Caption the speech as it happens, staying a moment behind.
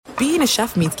being a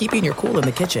chef means keeping your cool in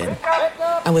the kitchen.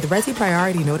 And with Resi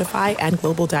Priority Notify and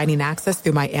Global Dining Access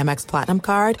through my Amex Platinum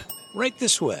card, right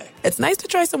this way. It's nice to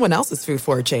try someone else's food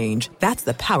for a change. That's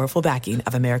the powerful backing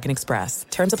of American Express.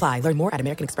 Terms apply. Learn more at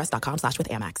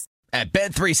americanexpress.com/withAmex. At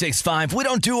Bet365, we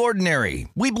don't do ordinary.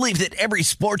 We believe that every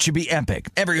sport should be epic.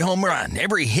 Every home run,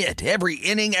 every hit, every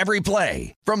inning, every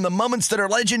play. From the moments that are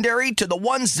legendary to the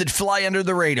ones that fly under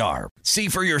the radar. See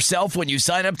for yourself when you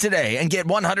sign up today and get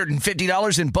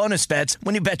 $150 in bonus bets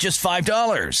when you bet just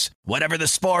 $5. Whatever the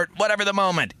sport, whatever the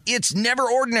moment, it's never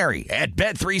ordinary at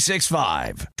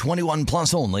Bet365. 21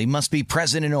 plus only. Must be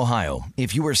present in Ohio.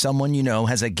 If you or someone you know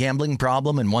has a gambling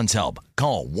problem and wants help,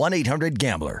 call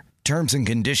 1-800-GAMBLER. Terms and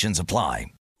conditions apply.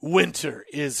 Winter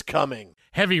is coming.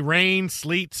 Heavy rain,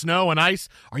 sleet, snow, and ice.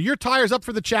 Are your tires up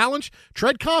for the challenge?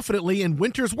 Tread confidently in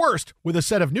winter's worst with a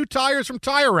set of new tires from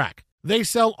Tire Rack. They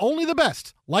sell only the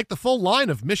best, like the full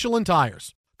line of Michelin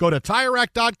tires. Go to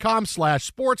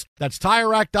TireRack.com/sports. That's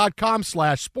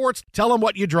TireRack.com/sports. Tell them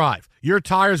what you drive. Your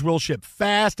tires will ship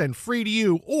fast and free to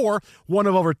you or one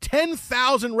of over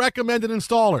 10,000 recommended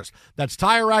installers. That's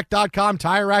TireRack.com,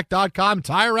 TireRack.com,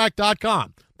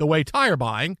 TireRack.com. The way tire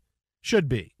buying should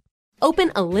be.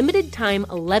 Open a limited-time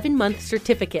 11-month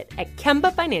certificate at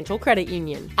Kemba Financial Credit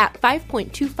Union. At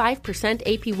 5.25%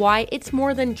 APY, it's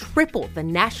more than triple the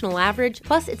national average,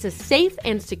 plus it's a safe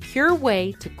and secure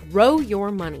way to grow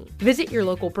your money. Visit your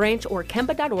local branch or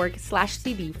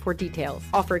kemba.org/cb for details.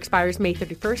 Offer expires May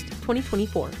 31st,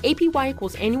 2024. APY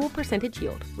equals annual percentage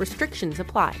yield. Restrictions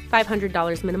apply.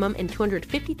 $500 minimum and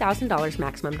 $250,000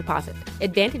 maximum deposit.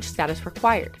 Advantage status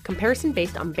required. Comparison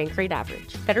based on bank rate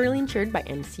average. Federally insured by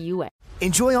NCUA.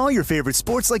 Enjoy all your favorite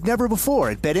sports like never before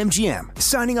at BetMGM.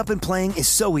 Signing up and playing is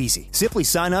so easy. Simply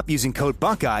sign up using code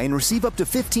Buckeye and receive up to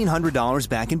 $1,500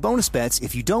 back in bonus bets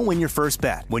if you don't win your first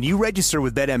bet. When you register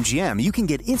with BetMGM, you can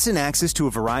get instant access to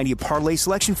a variety of parlay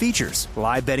selection features,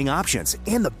 live betting options,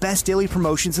 and the best daily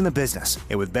promotions in the business.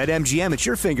 And with BetMGM at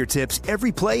your fingertips,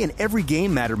 every play and every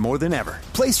game matter more than ever.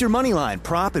 Place your moneyline,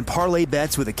 prop, and parlay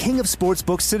bets with the king of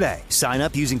sportsbooks today. Sign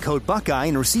up using code Buckeye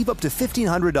and receive up to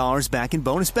 $1,500 back in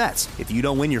bonus bets if you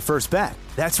don't win your first bet.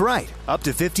 That's right, up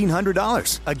to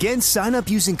 $1,500. Again, sign up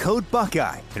using code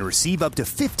Buckeye and receive up to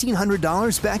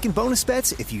 $1,500 back in bonus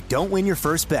bets if you don't win your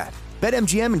first bet.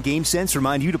 BetMGM and GameSense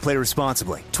remind you to play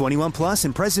responsibly. 21 plus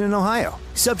and present in Ohio.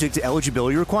 Subject to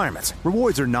eligibility requirements.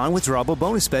 Rewards are non-withdrawable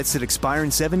bonus bets that expire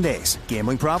in 7 days.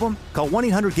 Gambling problem? Call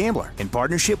 1-800-GAMBLER in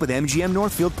partnership with MGM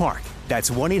Northfield Park. That's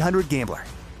 1-800-GAMBLER.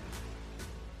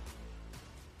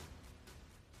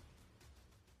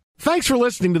 Thanks for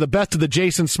listening to the Best of the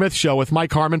Jason Smith Show with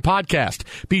Mike Harmon podcast.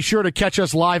 Be sure to catch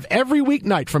us live every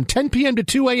weeknight from 10 p.m. to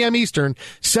 2 a.m. Eastern,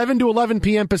 7 to 11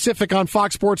 p.m. Pacific on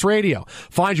Fox Sports Radio.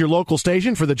 Find your local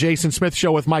station for the Jason Smith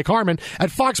Show with Mike Harmon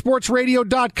at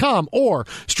foxsportsradio.com or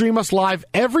stream us live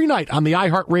every night on the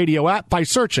iHeartRadio app by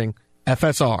searching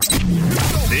FSR.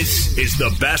 This is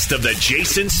the Best of the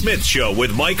Jason Smith Show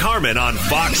with Mike Harmon on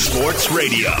Fox Sports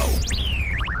Radio.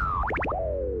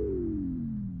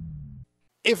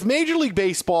 If Major League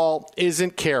Baseball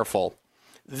isn't careful,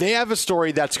 they have a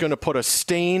story that's going to put a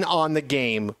stain on the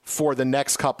game for the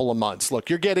next couple of months. Look,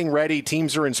 you're getting ready.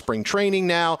 Teams are in spring training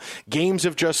now. Games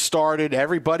have just started.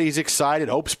 Everybody's excited.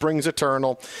 Hope springs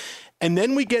eternal. And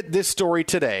then we get this story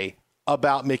today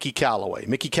about Mickey Callaway.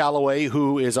 Mickey Callaway,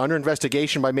 who is under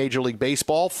investigation by Major League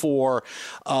Baseball for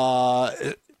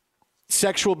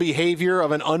sexual behavior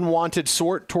of an unwanted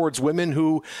sort towards women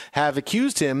who have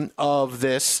accused him of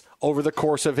this over the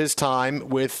course of his time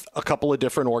with a couple of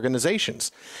different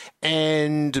organizations.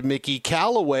 And Mickey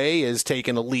Callaway has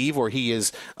taken a leave, or he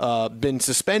has been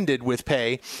suspended with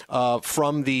pay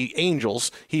from the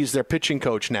Angels. He's their pitching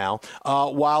coach now,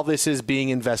 while this is being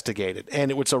investigated.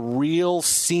 And it was a real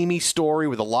seamy story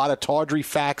with a lot of tawdry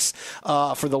facts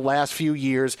for the last few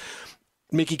years.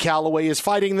 Mickey Callaway is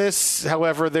fighting this.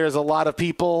 However, there's a lot of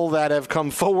people that have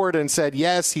come forward and said,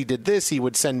 yes, he did this. He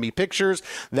would send me pictures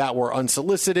that were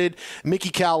unsolicited. Mickey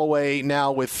Callaway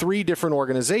now with 3 different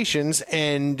organizations,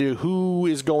 and who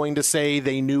is going to say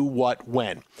they knew what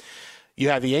when? You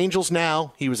have the Angels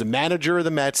now. He was a manager of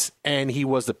the Mets, and he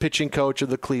was the pitching coach of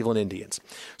the Cleveland Indians.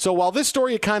 So while this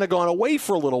story had kind of gone away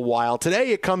for a little while, today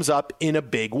it comes up in a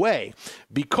big way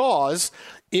because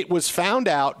it was found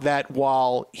out that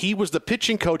while he was the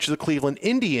pitching coach of the Cleveland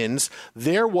Indians,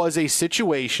 there was a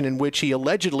situation in which he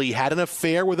allegedly had an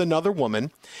affair with another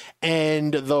woman,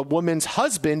 and the woman's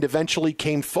husband eventually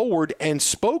came forward and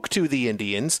spoke to the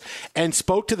Indians and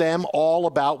spoke to them all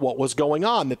about what was going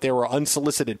on, that there were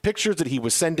unsolicited pictures that he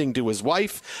was sending to his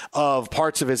wife of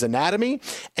parts of his anatomy,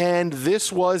 and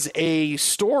this was a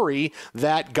story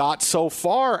that got so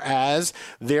far as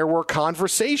there were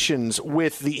conversations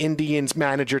with the Indians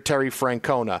manager Terry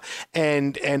Francona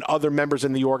and other members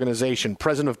in the organization,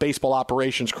 president of baseball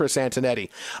operations Chris Antonetti.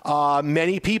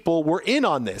 Many people were in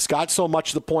on this, got so much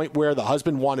to the point where the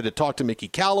husband wanted to talk to Mickey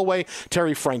Callaway.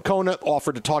 Terry Francona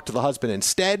offered to talk to the husband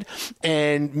instead,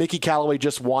 and Mickey Callaway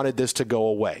just wanted this to go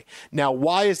away. Now,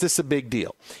 why is this a big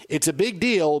deal? It's a big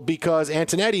deal because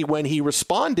Antonetti, when he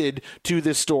responded to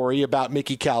this story about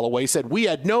Mickey Callaway, said, we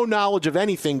had no knowledge of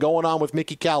anything going on with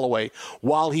Mickey Callaway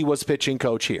while he was pitching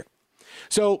coach here.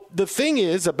 So the thing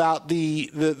is about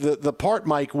the part,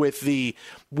 Mike, with the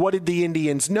what did the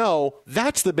Indians know,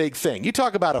 that's the big thing. You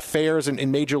talk about affairs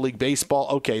in Major League Baseball,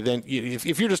 okay, then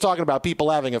if you're just talking about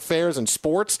people having affairs in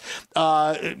sports,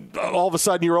 all of a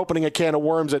sudden you're opening a can of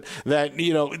worms that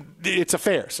it's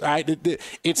affairs, right?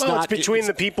 It's between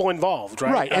the people involved,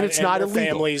 right? Right, and it's not illegal.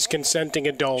 Families, consenting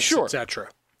adults, sure, etc.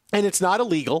 And it's not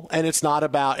illegal, and it's not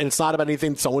about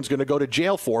anything someone's going to go to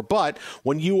jail for. But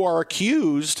when you are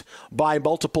accused by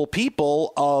multiple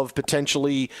people of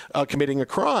potentially committing a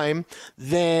crime,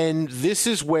 then this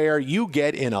is where you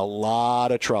get in a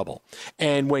lot of trouble.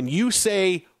 And when you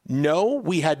say, no,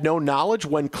 we had no knowledge,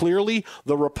 when clearly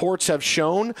the reports have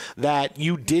shown that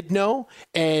you did know.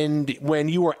 And when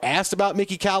you were asked about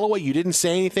Mickey Callaway, you didn't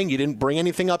say anything. You didn't bring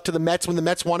anything up to the Mets when the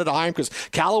Mets wanted to hire him, because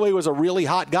Callaway was a really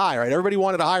hot guy, right? Everybody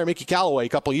wanted to hire Mickey Callaway a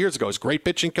couple of years ago. He's a great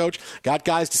pitching coach, got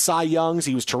guys to Cy Youngs.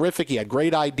 He was terrific. He had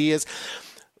great ideas.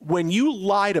 When you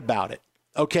lied about it,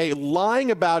 okay,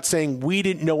 lying about saying we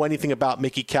didn't know anything about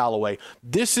Mickey Callaway,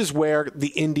 this is where the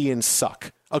Indians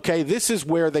suck. Okay, this is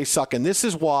where they suck, and this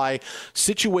is why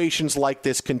situations like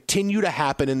this continue to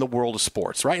happen in the world of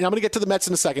sports, right? And I'm going to get to the Mets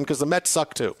in a second because the Mets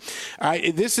suck too. All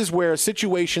right, this is where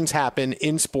situations happen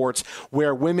in sports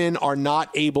where women are not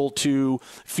able to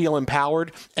feel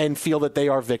empowered and feel that they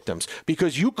are victims,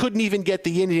 because you couldn't even get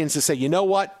the Indians to say, you know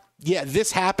what? Yeah,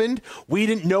 this happened. We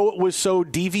didn't know it was so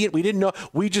deviant. We didn't know.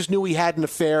 We just knew he had an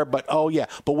affair. But oh yeah.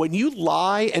 But when you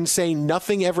lie and say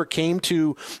nothing ever came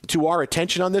to our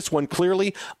attention on this, when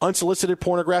clearly unsolicited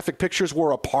pornographic pictures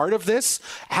were a part of this,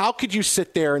 how could you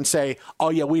sit there and say, oh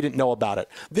yeah, we didn't know about it?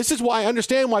 This is why I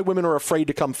understand why women are afraid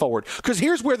to come forward. Because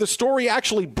here's where the story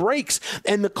actually breaks,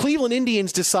 and the Cleveland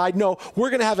Indians decide, no,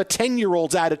 we're going to have a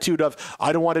 10-year-old's attitude of,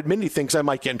 I don't want to admit anything because I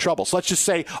might get in trouble. So let's just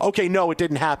say, okay, no, it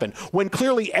didn't happen. When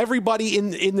clearly everybody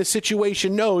in the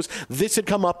situation knows this had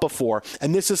come up before,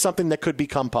 and this is something that could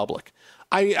become public.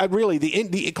 I really,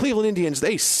 the Cleveland Indians,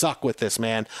 they suck with this,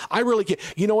 man. I really get,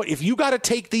 you know what, if you got to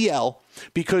take the L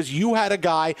because you had a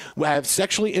guy who have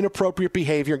sexually inappropriate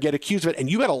behavior and get accused of it, and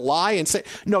you got to lie and say,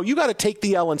 no, you got to take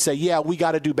the L and say, yeah, we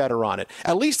got to do better on it.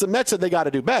 At least the Mets said they got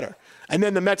to do better. And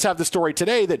then the Mets have the story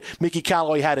today that Mickey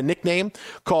Callaway had a nickname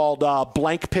called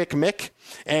Blank Pick Mick.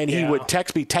 And he would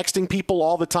be texting people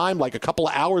all the time, like a couple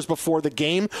of hours before the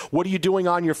game. What are you doing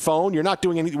on your phone? You're not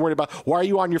doing anything worried about. Why are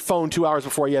you on your phone 2 hours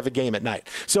before you have a game at night?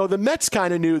 So the Mets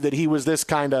kind of knew that he was this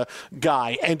kind of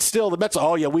guy. And still the Mets,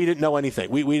 oh, yeah, we didn't know anything.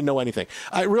 We didn't know anything.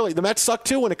 Really, the Mets suck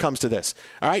too when it comes to this.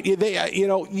 All right.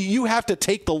 You have to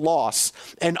take the loss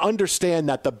and understand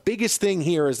that the biggest thing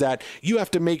here is that you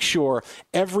have to make sure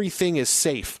everything is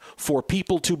safe for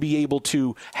people to be able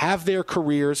to have their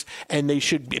careers, and women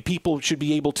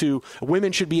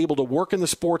should be able to work in the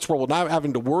sports world without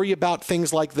having to worry about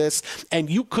things like this. And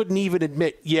you couldn't even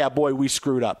admit, yeah, boy, we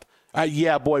screwed up.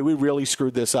 Yeah, boy, we really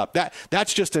screwed this up.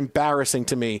 That's just embarrassing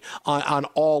to me on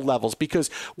all levels, because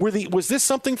was this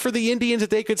something for the Indians that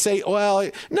they could say, well,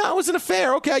 no, it was an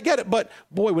affair. Okay, I get it. But,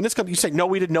 boy, when this comes, you say, no,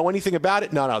 we didn't know anything about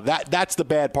it. No, that's the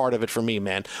bad part of it for me,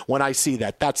 man. When I see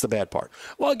that, that's the bad part.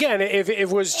 Well, again, if it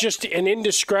was just an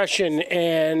indiscretion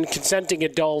and consenting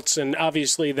adults, and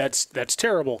obviously that's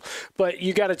terrible. But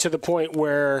you got it to the point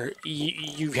where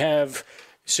you have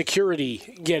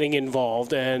security getting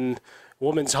involved and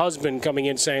woman's husband coming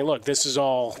in saying, look, this is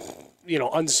all,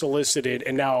 unsolicited,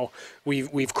 and now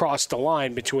we've crossed the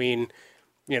line between,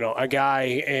 a guy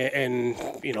and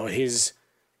his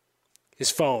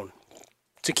phone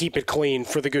to keep it clean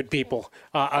for the good people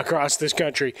across this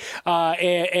country,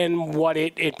 and what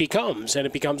it becomes, and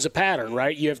it becomes a pattern,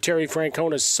 right? You have Terry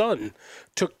Francona's son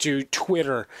took to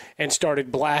Twitter and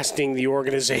started blasting the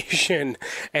organization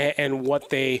and what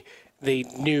they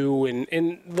knew,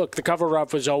 and look, the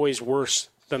cover-up was always worse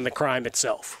than the crime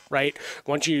itself, right?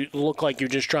 Once you look like you're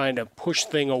just trying to push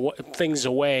things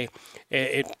away,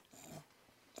 it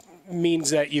means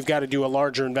that you've got to do a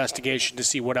larger investigation to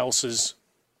see what else is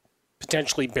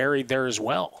potentially buried there as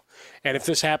well. And if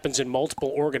this happens in multiple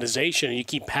organizations and you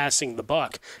keep passing the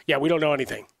buck, yeah, we don't know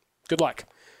anything. Good luck.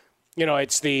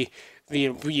 It's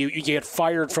you get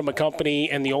fired from a company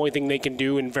and the only thing they can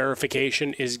do in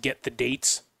verification is get the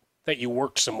dates that you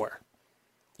worked somewhere.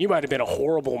 You might have been a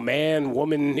horrible man,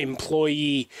 woman,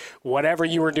 employee, whatever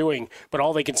you were doing, but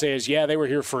all they can say is, yeah, they were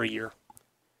here for a year.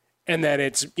 And then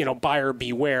it's, buyer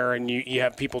beware, and you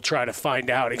have people try to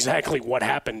find out exactly what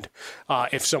happened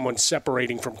if someone's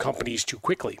separating from companies too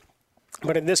quickly.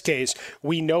 But in this case,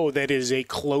 we know that it is a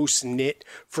close-knit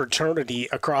fraternity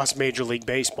across Major League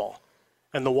Baseball,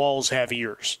 and the walls have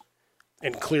ears.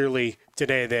 And clearly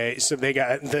today they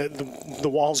got the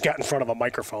walls got in front of a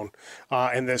microphone,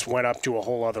 and this went up to a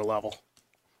whole other level.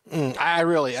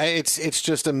 It's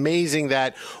just amazing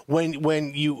that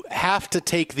when you have to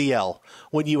take the L,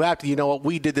 when you have to,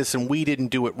 we did this and we didn't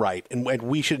do it right, and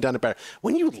we should have done it better.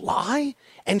 When you lie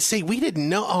and say we didn't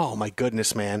know, oh my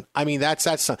goodness, man! I mean,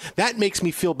 that makes me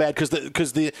feel bad because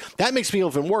that makes me feel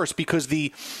even worse because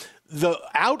the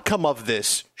outcome of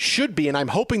this should be, and I'm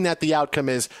hoping that the outcome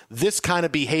is this kind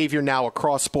of behavior now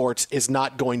across sports is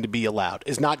not going to be allowed,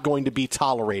 is not going to be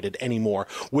tolerated anymore,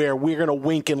 where we're going to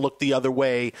wink and look the other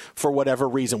way for whatever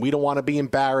reason. We don't want to be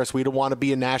embarrassed. We don't want to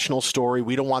be a national story.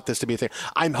 We don't want this to be a thing.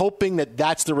 I'm hoping that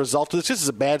that's the result of this. This is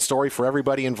a bad story for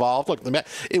everybody involved. Look,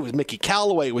 it was Mickey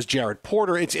Callaway. It was Jared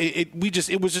Porter. It's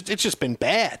just been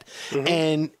bad.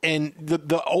 Mm-hmm.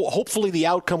 And hopefully the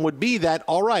outcome would be that,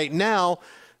 all right, now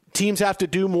teams have to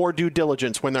do more due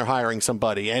diligence when they're hiring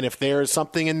somebody, and if there's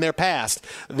something in their past,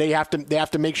 they have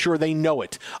to make sure they know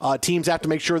it. Teams have to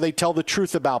make sure they tell the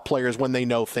truth about players when they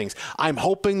know things. I'm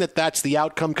hoping that that's the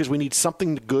outcome because we need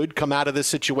something good come out of this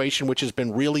situation, which has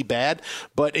been really bad.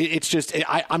 But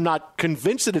I'm not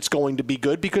convinced that it's going to be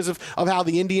good because of how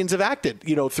the Indians have acted,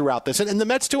 throughout this, and the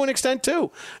Mets to an extent too.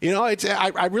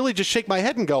 I really just shake my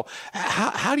head and go,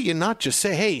 how do you not just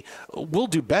say, hey, we'll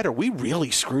do better? We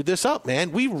really screwed this up,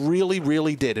 man. We really,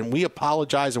 really did, and we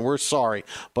apologize and we're sorry.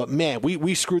 But man,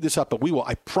 we screwed this up, but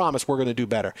I promise we're going to do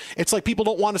better. It's like people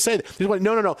don't want to say that. They're like,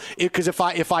 no, because if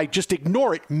I just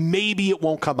ignore it, maybe it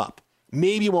won't come up.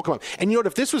 Maybe it won't come up. And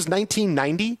if this was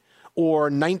 1990 or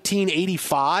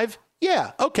 1985.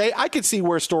 Yeah, okay, I could see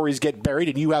where stories get buried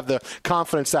and you have the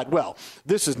confidence that, well,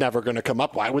 this is never going to come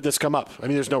up. Why would this come up? I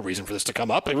mean, there's no reason for this to come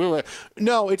up.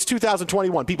 No, it's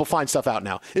 2021. People find stuff out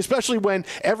now, especially when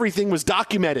everything was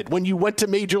documented. When you went to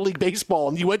Major League Baseball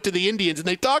and you went to the Indians and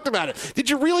they talked about it.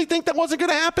 Did you really think that wasn't going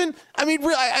to happen? I mean,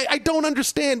 I don't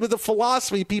understand with the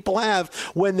philosophy people have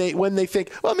when they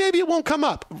think, well, maybe it won't come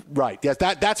up. Right, yes,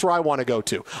 that's where I want to go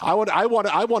to. I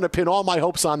want to pin all my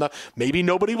hopes on maybe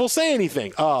nobody will say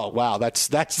anything. Oh, wow. That's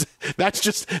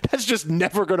just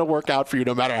never going to work out for you,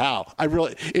 no matter how.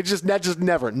 That's just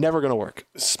never going to work.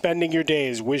 Spending your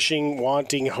days wishing,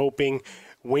 wanting, hoping,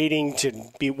 waiting to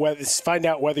find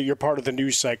out whether you're part of the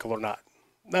news cycle or not.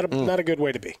 Not a good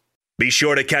way to be. Be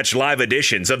sure to catch live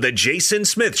editions of The Jason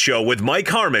Smith Show with Mike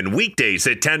Harmon weekdays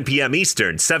at 10 p.m.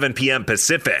 Eastern, 7 p.m.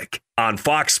 Pacific on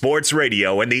Fox Sports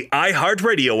Radio and the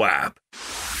iHeartRadio app.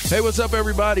 Hey, what's up,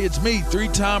 everybody? It's me,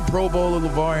 three-time Pro Bowler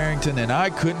LeVar Arrington, and I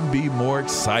couldn't be more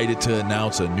excited to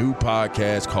announce a new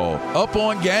podcast called Up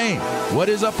On Game. What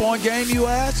is Up On Game, you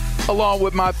ask? Along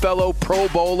with my fellow Pro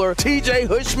Bowler, TJ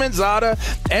Hushmanzada,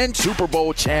 and Super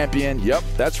Bowl champion, yep,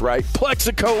 that's right,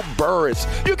 Plexico Burress.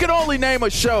 You can only name a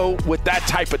show with that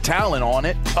type of talent on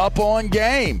it, Up On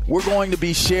Game. We're going to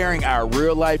be sharing our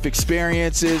real-life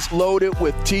experiences loaded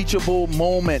with teachable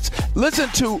moments. Listen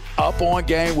to Up On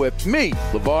Game with me,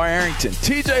 LeVar Arrington,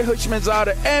 TJ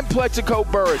Hushmanzada, and Plexico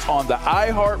Burress on the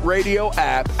iHeartRadio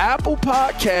app, Apple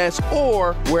Podcasts,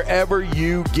 or wherever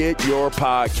you get your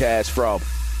podcasts from.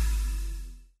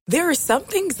 There are some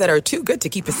things that are too good to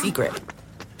keep a secret.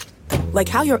 Like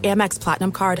how your Amex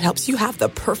Platinum card helps you have the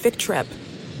perfect trip.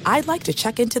 I'd like to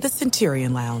check into the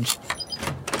Centurion Lounge.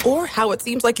 Or how it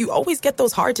seems like you always get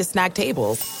those hard-to-snag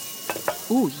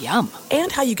tables. Ooh, yum. And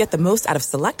how you get the most out of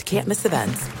select can't-miss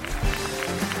events.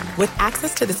 With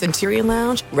access to the Centurion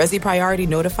Lounge, Resi Priority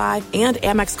Notified, and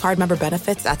Amex card member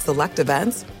benefits at select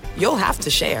events, you'll have to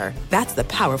share. That's the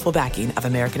powerful backing of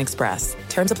American Express.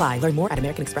 Terms apply. Learn more at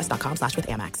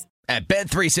americanexpress.com/withAmex. At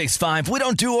Bet365, we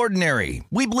don't do ordinary.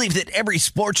 We believe that every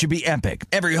sport should be epic.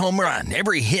 Every home run,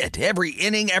 every hit, every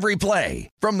inning, every play.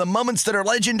 From the moments that are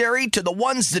legendary to the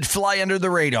ones that fly under the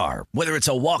radar. Whether it's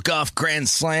a walk-off grand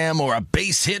slam or a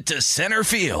base hit to center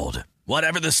field.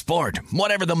 Whatever the sport,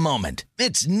 whatever the moment,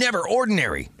 it's never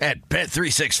ordinary at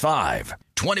Bet365.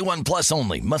 21 plus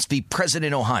only. Must be present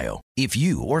in Ohio. If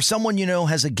you or someone you know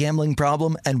has a gambling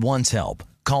problem and wants help,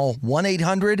 call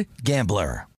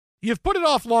 1-800-GAMBLER. You've put it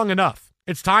off long enough.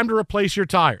 It's time to replace your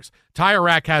tires. Tire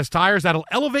Rack has tires that'll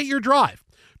elevate your drive.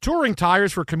 Touring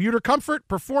tires for commuter comfort,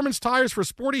 performance tires for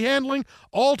sporty handling,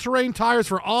 all-terrain tires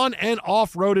for on- and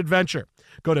off-road adventure.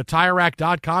 Go to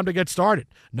TireRack.com to get started.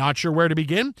 Not sure where to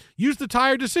begin? Use the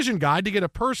Tire Decision Guide to get a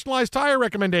personalized tire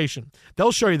recommendation.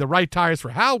 They'll show you the right tires for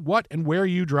how, what, and where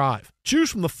you drive.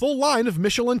 Choose from the full line of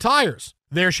Michelin tires.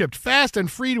 They're shipped fast and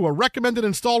free to a recommended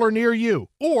installer near you.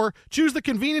 Or choose the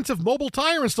convenience of mobile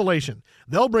tire installation.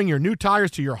 They'll bring your new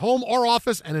tires to your home or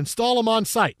office and install them on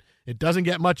site. It doesn't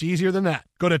get much easier than that.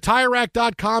 Go to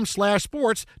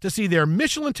TireRack.com/sports to see their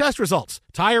Michelin test results,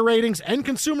 tire ratings, and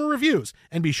consumer reviews,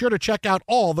 and be sure to check out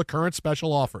all the current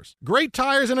special offers. Great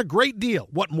tires and a great deal.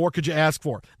 What more could you ask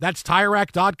for? That's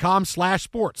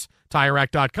TireRack.com/sports.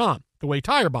 TireRack.com, the way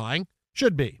tire buying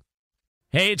should be.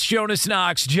 Hey, it's Jonas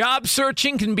Knox. Job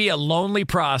searching can be a lonely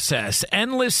process.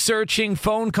 Endless searching,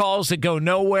 phone calls that go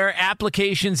nowhere,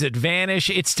 applications that vanish.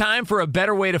 It's time for a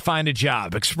better way to find a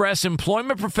job. Express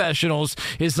Employment Professionals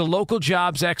is the local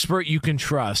jobs expert you can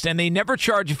trust, and they never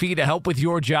charge a fee to help with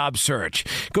your job search.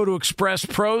 Go to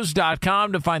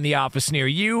expresspros.com to find the office near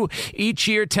you. Each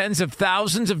year, tens of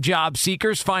thousands of job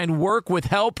seekers find work with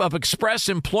help of Express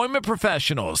Employment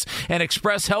Professionals, and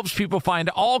Express helps people find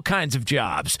all kinds of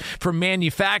jobs, from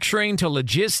manufacturing to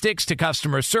logistics to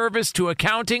customer service to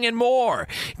accounting and more.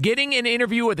 Getting an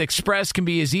interview with Express can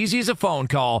be as easy as a phone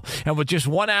call, and with just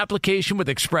one application with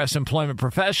Express Employment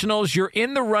Professionals, you're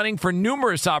in the running for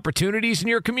numerous opportunities in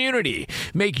your community.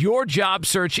 Make your job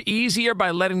search easier by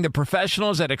letting the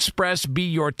professionals at Express be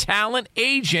your talent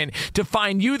agent to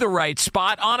find you the right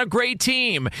spot on a great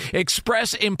team.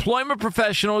 Express Employment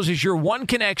Professionals is your one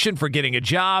connection for getting a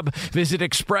job. Visit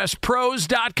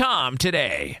expresspros.com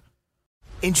today.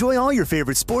 Enjoy all your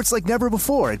favorite sports like never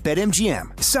before at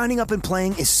BetMGM. Signing up and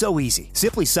playing is so easy.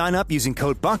 Simply sign up using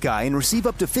code Buckeye and receive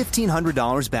up to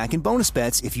 $1,500 back in bonus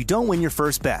bets if you don't win your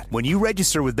first bet. When you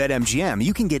register with BetMGM,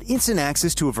 you can get instant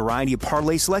access to a variety of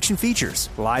parlay selection features,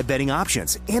 live betting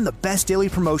options, and the best daily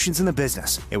promotions in the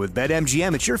business. And with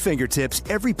BetMGM at your fingertips,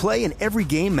 every play and every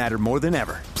game matter more than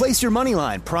ever. Place your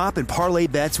moneyline, prop, and parlay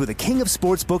bets with the king of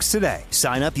sportsbooks today.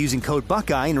 Sign up using code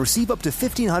Buckeye and receive up to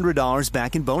 $1,500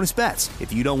 back in bonus bets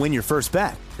if you don't win your first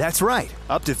bet. That's right,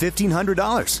 up to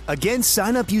 $1,500. Again,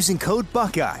 sign up using code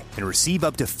Buckeye and receive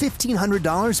up to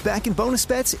 $1,500 back in bonus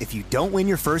bets if you don't win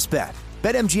your first bet.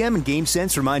 BetMGM and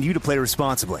GameSense remind you to play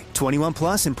responsibly. 21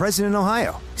 plus and present in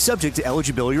Ohio. Subject to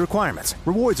eligibility requirements.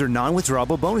 Rewards are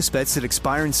non-withdrawable bonus bets that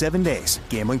expire in 7 days.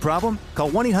 Gambling problem?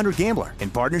 Call 1-800-GAMBLER in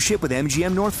partnership with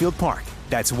MGM Northfield Park.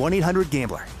 That's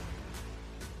 1-800-GAMBLER.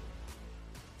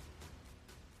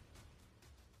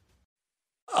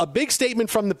 A big statement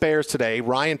from the Bears today,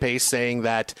 Ryan Pace saying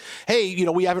that, hey,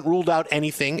 we haven't ruled out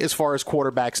anything as far as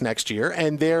quarterbacks next year,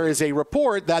 and there is a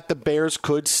report that the Bears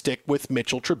could stick with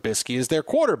Mitchell Trubisky as their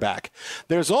quarterback.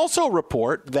 There's also a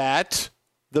report that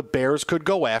the Bears could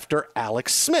go after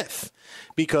Alex Smith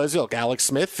because, look, Alex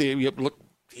Smith,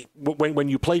 when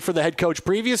you play for the head coach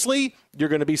previously, you're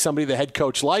going to be somebody the head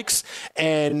coach likes.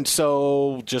 And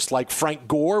so just like Frank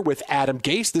Gore with Adam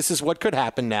Gase, this is what could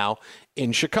happen now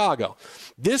in Chicago.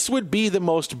 This would be the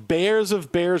most Bears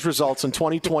of Bears results in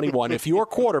 2021 if your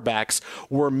quarterbacks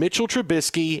were Mitchell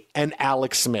Trubisky and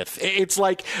Alex Smith. It's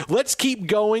like, let's keep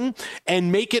going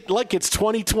and make it like it's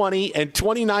 2020 and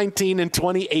 2019 and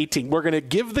 2018. We're going to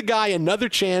give the guy another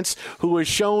chance who has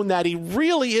shown that he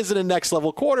really isn't a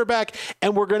next-level quarterback,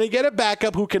 and we're going to get a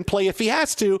backup who can play if he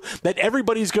has to, that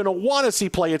everybody's going to want to see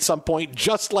play at some point,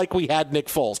 just like we had Nick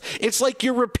Foles. It's like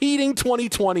you're repeating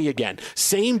 2020 again.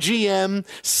 Same GM,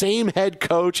 same head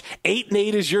coach,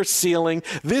 8-8 is your ceiling.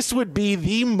 This would be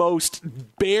the most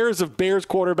Bears of Bears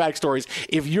quarterback stories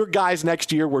if your guys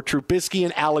next year were Trubisky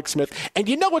and Alex Smith. And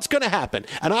you know what's going to happen.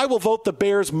 And I will vote the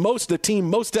Bears the team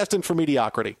most destined for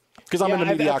mediocrity. Because I'm in a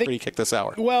mediocrity kick this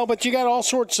hour. Well, but you got all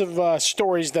sorts of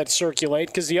stories that circulate.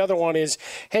 Because the other one is,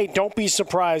 hey, don't be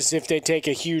surprised if they take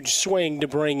a huge swing to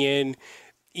bring in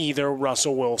either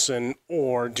Russell Wilson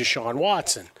or Deshaun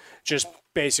Watson. Just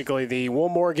basically we'll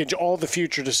mortgage all the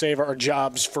future to save our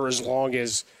jobs for as long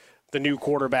as the new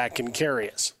quarterback can carry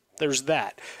us. There's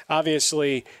that.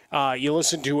 Obviously, you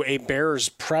listen to a Bears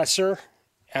presser,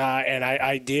 and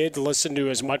I did listen to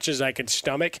as much as I could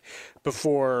stomach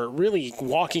before really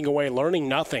walking away learning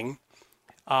nothing,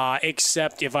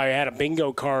 except if I had a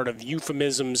bingo card of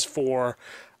euphemisms for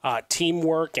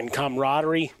teamwork and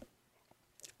camaraderie.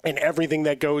 and everything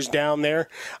that goes down there,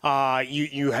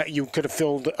 you could have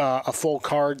filled a full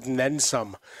card and then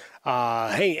some.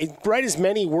 Hey, write as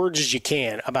many words as you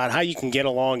can about how you can get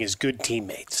along as good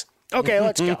teammates. Okay,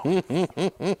 let's go.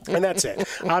 And that's it.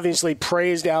 Obviously,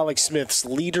 praised Alex Smith's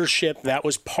leadership. That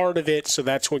was part of it, so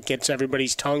that's what gets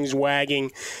everybody's tongues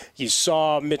wagging. You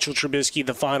saw Mitchell Trubisky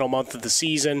the final month of the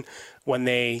season when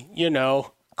they,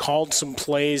 called some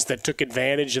plays that took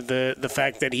advantage of the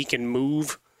fact that he can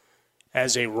move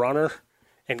as a runner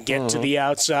and get to the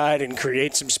outside and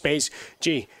create some space.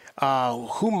 Gee,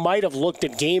 who might have looked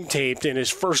at game tape in his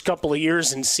first couple of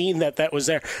years and seen that was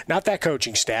there? Not that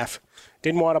coaching staff.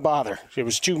 Didn't want to bother. It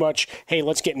was too much, hey,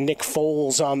 let's get Nick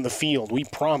Foles on the field. We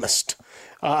promised.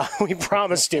 We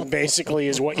promised him, basically,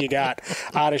 is what you got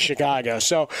out of Chicago.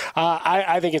 So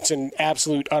I think it's an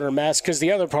absolute utter mess, because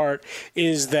the other part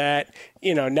is that,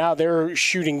 now they're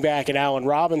shooting back at Allen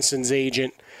Robinson's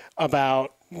agent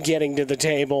about getting to the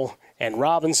table. And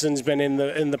Robinson's been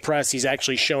in the press. He's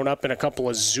actually shown up in a couple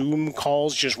of Zoom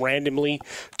calls just randomly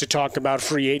to talk about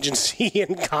free agency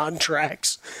and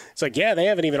contracts. It's like, yeah, they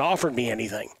haven't even offered me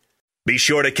anything. Be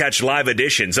sure to catch live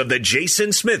editions of The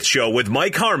Jason Smith Show with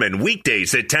Mike Harmon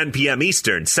weekdays at 10 p.m.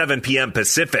 Eastern, 7 p.m.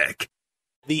 Pacific.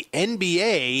 The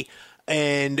NBA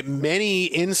and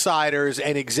many insiders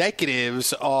and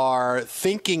executives are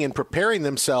thinking and preparing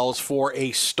themselves for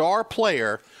a star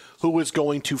player who is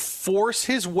going to force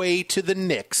his way to the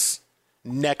Knicks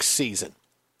next season.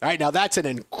 All right, now that's an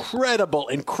incredible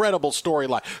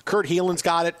storyline. Kurt Heelan's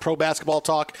got it, Pro Basketball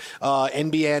Talk,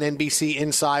 NBA and NBC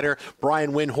insider,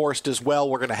 Brian Windhorst as well.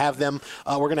 We're going to have them.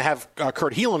 We're going to have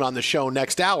Kurt Heelan on the show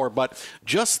next hour, but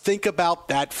just think about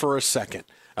that for a second.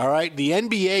 All right, the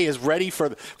NBA is ready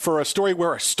for a story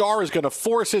where a star is going to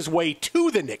force his way to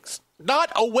the Knicks.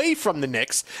 Not away from the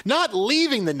Knicks, not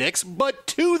leaving the Knicks, but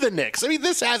to the Knicks. I mean,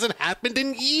 this hasn't happened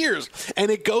in years,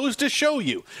 and it goes to show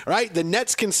you, right? The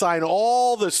Nets can sign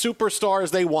all the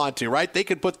superstars they want to, right? They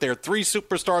can put their 3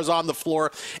 superstars on the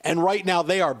floor, and right now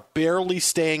they are barely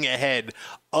staying ahead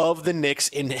of the Knicks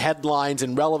in headlines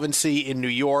and relevancy in New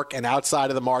York and outside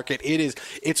of the market.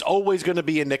 It's always going to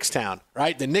be a Knicks town,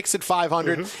 right? The Knicks at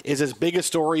 500 is as big a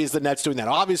story as the Nets doing that.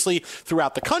 Obviously,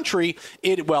 throughout the country,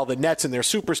 the Nets and their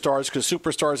superstars, because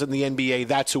superstars in the NBA,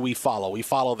 that's who we follow. We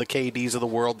follow the KDs of the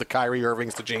world, the Kyrie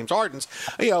Irvings, the James Hardens.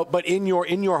 But in your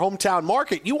hometown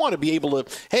market, you want to be able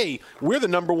to, hey, we're the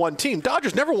number 1 team.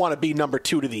 Dodgers never want to be number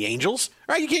 2 to the Angels,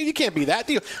 right? You can't be that.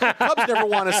 The Cubs never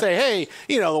want to say, hey,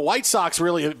 the White Sox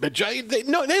really. They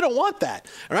don't want that,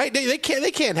 right? They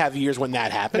can't have years when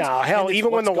that happens. No, hell, even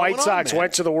when the White Sox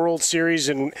went to the World Series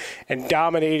and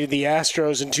dominated the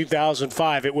Astros in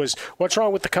 2005, it was, what's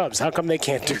wrong with the Cubs? How come they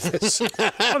can't do this? It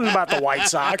wasn't about the White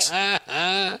Sox.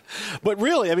 But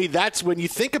really, I mean, that's when you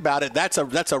think about it, that's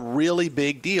a really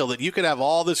big deal that you could have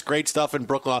all this great stuff in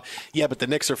Brooklyn. Yeah, but the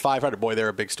Knicks are 500. Boy, they're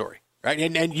a big story.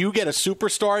 Right, and you get a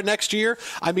superstar next year.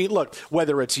 I mean, look,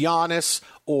 whether it's Giannis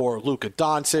or Luka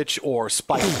Doncic or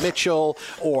Spike Mitchell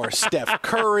or Steph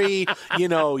Curry,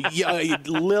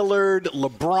 Lillard,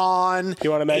 LeBron.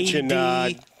 You want to mention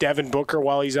Devin Booker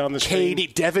while he's on the screen?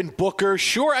 Devin Booker,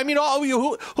 sure. I mean,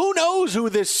 who knows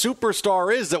who this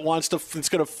superstar is that's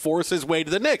going to force his way to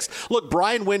the Knicks? Look,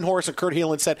 Brian Windhorst and Kurt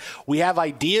Heelan said we have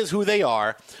ideas who they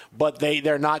are, but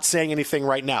they're not saying anything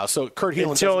right now. So Kurt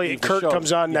Heelan until Kurt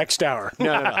comes on next hour.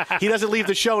 No. He doesn't leave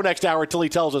the show next hour until he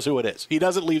tells us who it is. He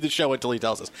doesn't leave the show until he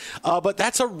tells us. But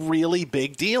that's a really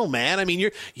big deal, man. I mean,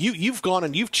 you've gone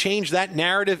and you've changed that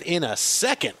narrative in a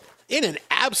second, in an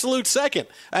absolute second.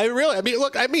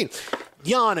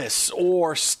 Giannis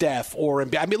or Steph or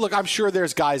Embiid. I mean, look, I'm sure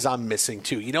there's guys I'm missing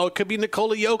too. It could be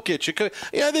Nikola Jokic. It could,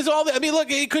 there's all that. I mean, look,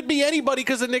 it could be anybody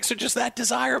because the Knicks are just that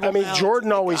desirable. I mean, now.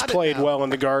 Jordan always played well in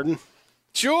the Garden.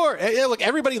 Sure. Look,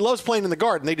 everybody loves playing in the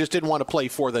Garden. They just didn't want to play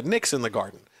for the Knicks in the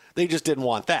Garden. They just didn't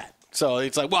want that. So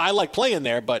it's like, well, I like playing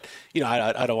there, but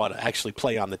I don't want to actually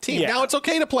play on the team. Yeah. Now it's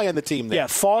okay to play on the team there. Yeah,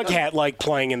 Foghat liked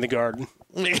playing in the Garden.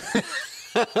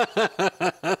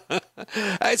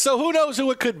 So who knows who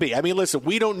it could be? I mean, listen,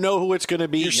 we don't know who it's going to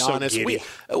be. You're Giannis.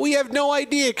 So we have no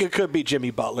idea. It could be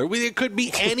Jimmy Butler. It could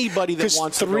be anybody that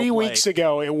wants to go play. 3 weeks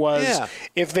ago it was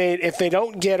if they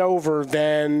don't get over,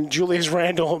 then Julius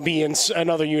Randle will be in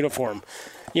another uniform.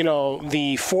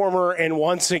 the former and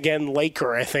once again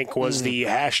Laker, I think, was the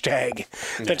hashtag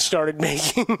that started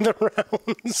making the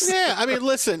rounds. Yeah, I mean,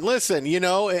 listen. Listen.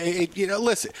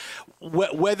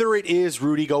 Whether it is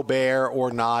Rudy Gobert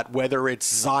or not, whether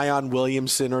it's Zion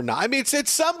Williamson or not, I mean,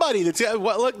 it's somebody that's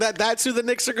who the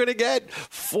Knicks are going to get,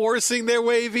 forcing their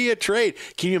way via trade.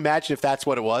 Can you imagine if that's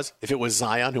what it was? If it was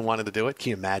Zion who wanted to do it? Can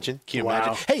you imagine?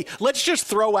 Wow. Hey, let's just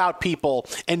throw out people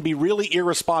and be really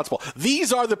irresponsible.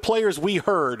 These are the players we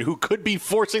heard who could be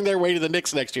forcing their way to the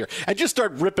Knicks next year, and just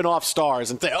start ripping off stars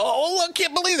and say, "Oh, look,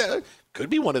 can't believe that." Could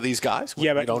be one of these guys.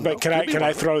 Yeah, but can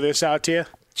I throw this out to you?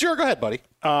 Sure, go ahead, buddy.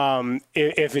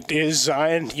 If it is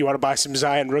Zion, you want to buy some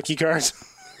Zion rookie cards?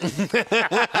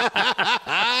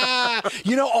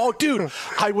 Dude,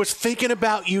 I was thinking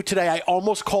about you today. I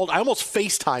almost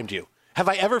FaceTimed you. Have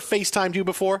I ever FaceTimed you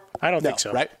before? I don't think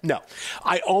so. Right? No.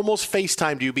 I almost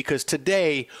FaceTimed you because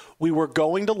today we were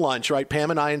going to lunch, right?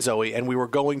 Pam and I and Zoe, and we were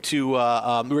going to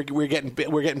we're getting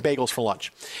bagels for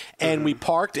lunch, and we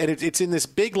parked, and it's in this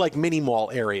big mini mall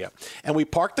area, and we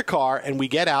parked the car, and we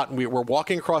get out, and we're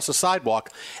walking across the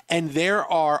sidewalk, and there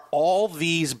are all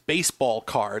these baseball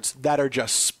cards that are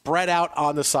just spread out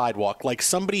on the sidewalk, like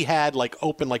somebody had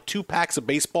opened 2 packs of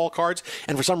baseball cards,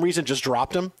 and for some reason just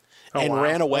dropped them.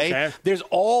 Ran away. Okay. There's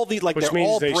all these Which they're means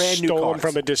all they brand new stole cards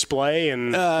them from a display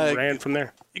and ran from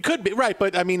there. It could be, right,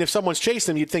 but I mean, if someone's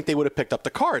chasing them, you'd think they would have picked up the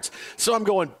cards. So I'm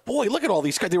going, boy, look at all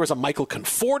these cards. There was a Michael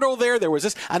Conforto there was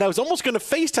this, and I was almost going to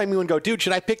FaceTime you and go, dude,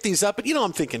 should I pick these up? But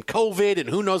I'm thinking COVID, and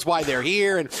who knows why they're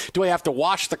here, and do I have to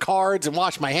wash the cards and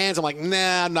wash my hands? I'm like,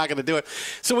 nah, I'm not going to do it.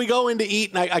 So we go in to eat,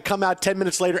 and I come out 10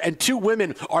 minutes later, and 2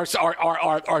 women are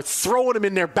throwing them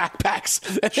in their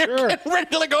backpacks. Sure. Ready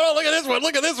to go, oh,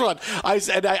 look at this one. I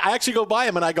actually go by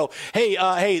him, and I go,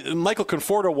 hey, Michael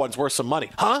Conforto one's worth some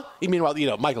money. Huh? You mean,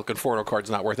 Michael Conforto card's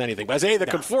not worth anything. But I say, hey, the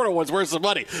Conforto one's worth some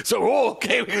money. So,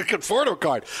 okay, we got a Conforto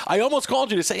card. I almost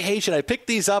called you to say, hey, should I pick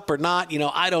these up or not?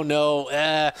 I don't know.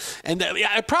 And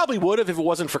I probably would have if it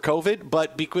wasn't for COVID.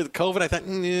 But with COVID, I thought,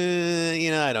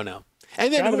 I don't know.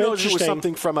 And then who knows if it was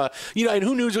something from and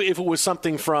who knows if it was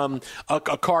something from a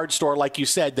card store, like you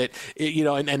said, that,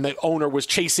 and the owner was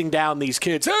chasing down these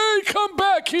kids. Hey, come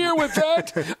back here with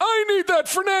that. I need that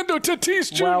Fernando Tatis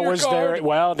Jr. card.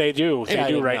 Well, they do. They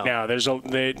do right now. There's a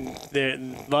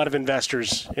lot of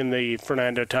investors in the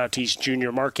Fernando Tatis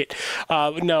Jr. market.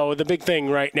 No, the big thing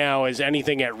right now is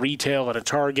anything at retail, at a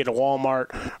Target, a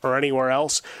Walmart, or anywhere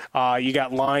else. You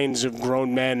got lines of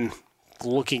grown men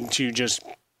looking to just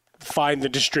find the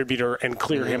distributor and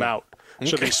clear him out.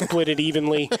 So they split it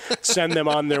evenly, send them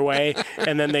on their way,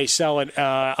 and then they sell it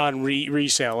on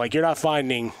resale. You're not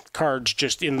finding cards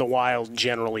just in the wild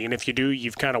generally, and if you do,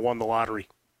 you've kind of won the lottery.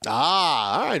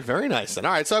 All right, very nice. Then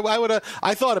all right, so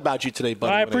I thought about you today,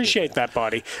 buddy. I appreciate that,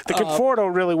 buddy. The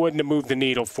Conforto really wouldn't have moved the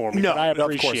needle for me, but I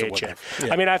appreciate you.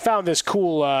 Yeah. I mean, I found this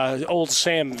cool old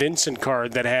Sam Vincent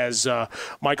card that has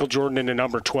Michael Jordan in a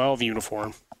number 12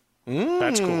 uniform.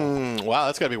 That's cool. Wow,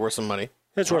 that's got to be worth some money.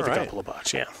 It's worth a couple of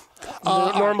bucks, yeah.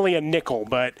 Normally a nickel,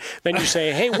 but then you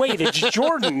say, hey, wait, it's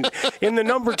Jordan in the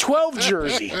number 12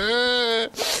 jersey.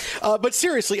 But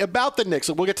seriously, about the Knicks,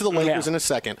 we'll get to the Lakers in a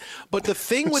second. But the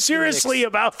thing with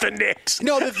about the Knicks.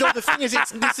 No, the thing is,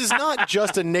 this is not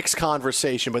just a Knicks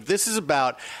conversation, but this is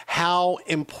about how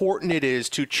important it is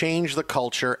to change the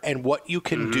culture and what you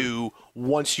can do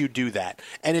once you do that.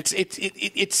 And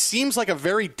it seems like a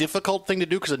very difficult thing to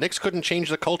do because the Knicks couldn't change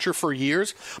the culture for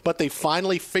years, but they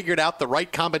finally figured out the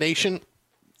right combination.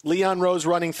 Leon Rose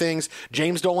running things,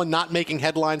 James Dolan not making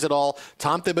headlines at all,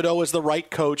 Tom Thibodeau is the right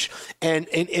coach, and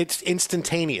it's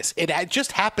instantaneous. It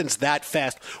just happens that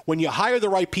fast. When you hire the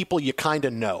right people, you kind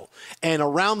of know. And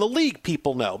around the league,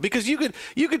 people know. Because you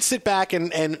could sit back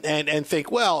and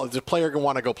think, well, is a player going to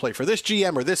want to go play for this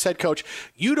GM or this head coach?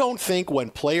 You don't think when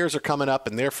players are coming up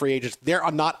and they're free agents, they're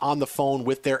not on the phone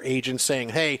with their agents saying,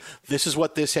 hey, this is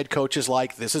what this head coach is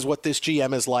like, this is what this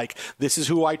GM is like, this is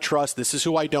who I trust, this is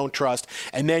who I don't trust.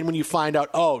 And then when you find out,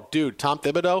 oh, dude, Tom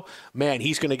Thibodeau, man,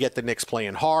 he's going to get the Knicks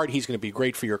playing hard. He's going to be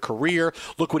great for your career.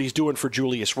 Look what he's doing for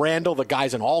Julius Randle. The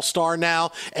guy's an all-star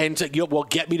now. And well,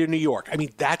 get me to New York. I mean,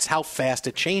 that's how fast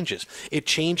it changes. It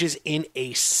changes in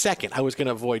a second. I was going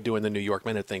to avoid doing the New York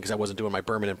Minute thing because I wasn't doing my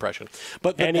Berman impression.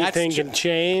 But anything can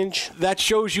change. That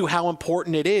shows you how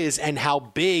important it is and how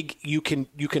big you can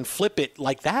flip it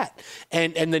like that.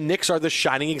 And the Knicks are the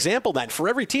shining example of that. For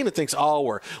every team that thinks,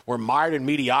 oh, we're mired in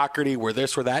mediocrity, we're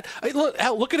this, for that.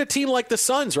 Look at a team like the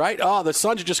Suns, right? Oh, the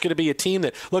Suns are just going to be a team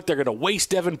that, look, they're going to waste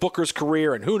Devin Booker's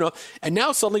career and who knows. And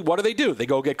now suddenly what do? They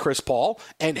go get Chris Paul.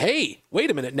 And, hey,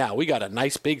 wait a minute now. We got a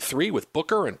nice big three with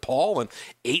Booker and Paul, and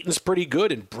Ayton's pretty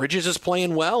good, and Bridges is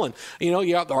playing well. And,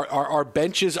 our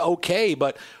bench is okay,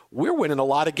 but we're winning a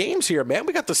lot of games here, man.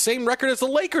 We got the same record as the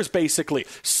Lakers, basically.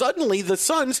 Suddenly, the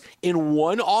Suns, in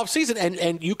one offseason,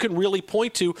 and you can really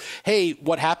point to, hey,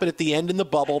 what happened at the end in the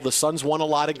bubble, the Suns won a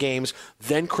lot of games,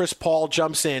 then Chris Paul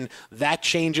jumps in, that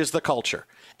changes the culture.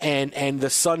 And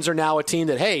the Suns are now a team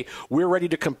that, hey, we're ready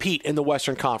to compete in the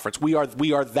Western Conference. We are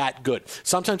that good.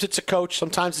 Sometimes it's a coach,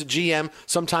 sometimes the GM,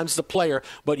 sometimes the player.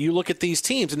 But you look at these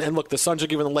teams, and look, the Suns are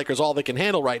giving the Lakers all they can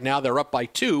handle right now. They're up by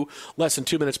 2, less than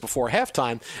 2 minutes before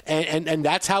halftime. And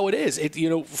that's how it is.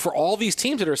 For all these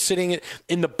teams that are sitting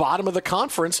in the bottom of the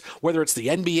conference, whether it's the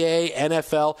NBA,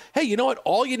 NFL, hey, you know what?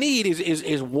 All you need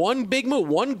is one big move,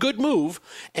 one good move,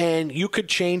 and you could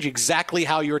change exactly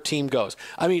how your team goes.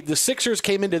 I mean, the Sixers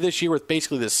came into this year with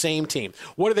basically the same team.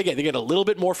 What do they get? They get a little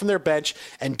bit more from their bench,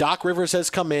 and Doc Rivers has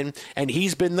come in, and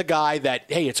he's been the guy that,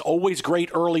 hey, it's always great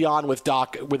early on with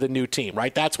Doc with a new team,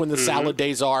 right? That's when the salad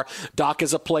days are. Doc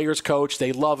is a player's coach.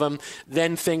 They love him.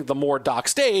 Then the more Doc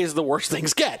stays, the worse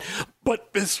things get.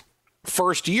 But this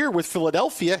first year with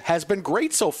Philadelphia has been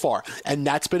great so far, and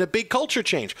that's been a big culture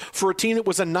change. For a team that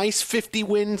was a nice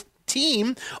 50-win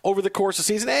team over the course of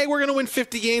the season, hey, we're going to win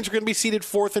 50 games, we're going to be seeded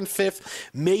 4th and 5th,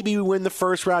 maybe we win the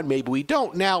first round, maybe we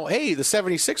don't. Now, hey, the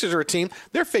 76ers are a team,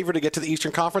 they're favored to get to the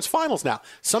Eastern Conference Finals now.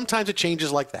 Sometimes it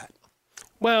changes like that.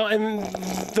 Well, and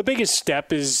the biggest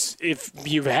step is if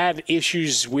you've had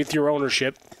issues with your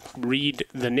ownership, read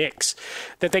the Knicks,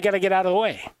 that they got to get out of the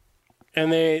way.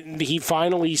 And he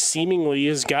finally seemingly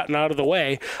has gotten out of the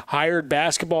way, hired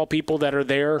basketball people that are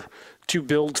there to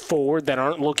build forward, that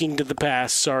aren't looking to the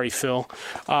past, sorry, Phil,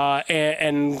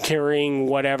 and carrying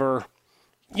whatever.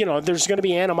 There's going to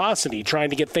be animosity trying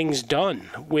to get things done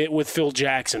with Phil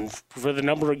Jackson for the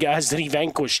number of guys that he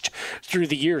vanquished through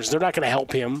the years. They're not going to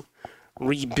help him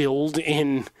rebuild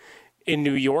in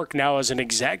New York now as an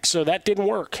exec, so that didn't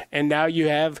work. And now you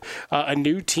have a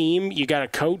new team. You got a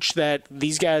coach that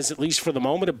these guys, at least for the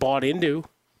moment, have bought into.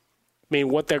 I mean,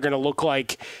 what they're going to look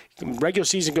like. Regular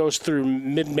season goes through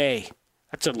mid-May.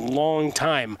 That's a long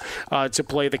time to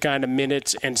play the kind of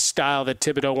minutes and style that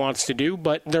Thibodeau wants to do,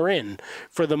 but they're in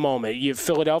for the moment. You have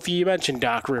Philadelphia, you mentioned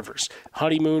Doc Rivers.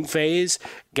 Honeymoon phase,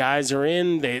 guys are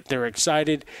in, they're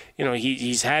excited.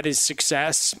 He's had his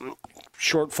success,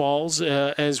 shortfalls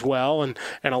as well, and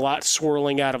a lot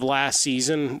swirling out of last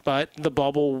season, but the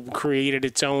bubble created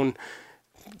its own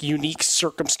unique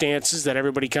circumstances that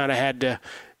everybody kind of had to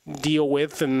deal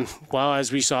with, and well,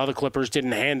 as we saw, the Clippers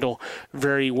didn't handle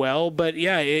very well. But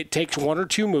yeah, it takes one or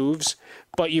two moves,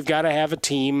 but you've got to have a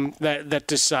team that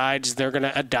decides they're going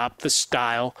to adopt the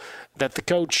style that the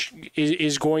coach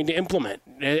is going to implement.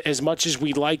 As much as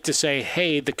we like to say,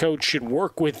 hey, the coach should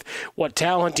work with what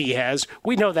talent he has,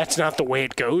 we know that's not the way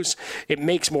it goes. It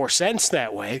makes more sense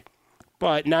that way.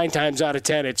 But 9 times out of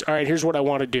 10, it's, all right, here's what I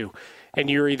want to do. And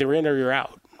you're either in or you're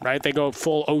out. Right? They go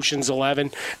full Ocean's 11.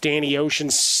 Danny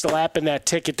Ocean slapping that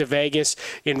ticket to Vegas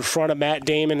in front of Matt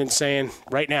Damon and saying,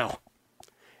 right now.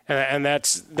 And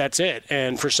that's it.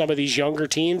 And for some of these younger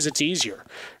teams, it's easier,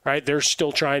 right? They're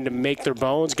still trying to make their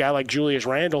bones. A guy like Julius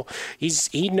Randle,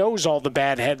 he knows all the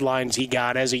bad headlines he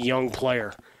got as a young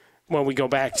player when we go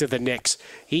back to the Knicks.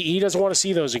 He doesn't want to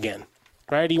see those again.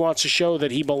 Right? He wants to show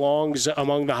that he belongs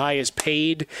among the highest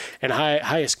paid and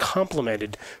highest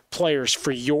complimented players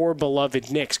for your beloved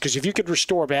Knicks. Because if you could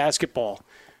restore basketball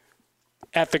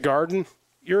at the Garden,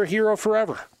 you're a hero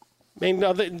forever. I mean,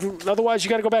 otherwise you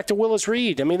got to go back to Willis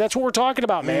Reed. I mean, that's what we're talking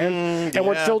about, man. And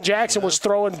when Phil Jackson was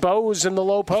throwing bows in the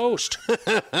low post.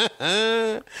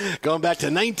 Going back to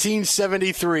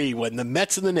 1973 when the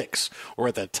Mets and the Knicks were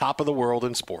at the top of the world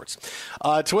in sports.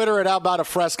 Twitter at How About a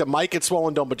Fresca. Mike at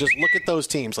Swollen Dome, but just look at those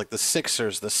teams like the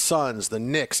Sixers, the Suns, the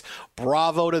Knicks.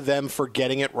 Bravo to them for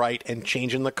getting it right and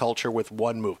changing the culture with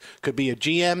one move. Could be a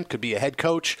GM, could be a head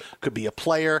coach, could be a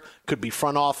player, could be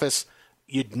front office.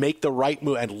 You'd make the right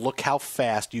move, and look how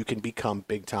fast you can become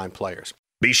big-time players.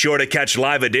 Be sure to catch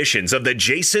live editions of The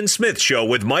Jason Smith Show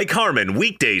with Mike Harmon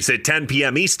weekdays at 10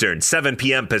 p.m. Eastern, 7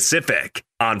 p.m. Pacific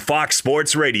on Fox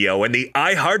Sports Radio and the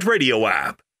iHeartRadio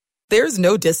app. There's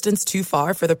no distance too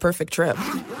far for the perfect trip.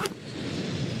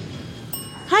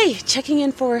 Hi, checking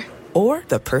in for... Or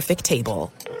the perfect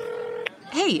table.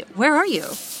 Hey, where are you?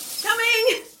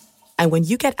 Coming! And when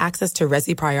you get access to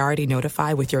Resi Priority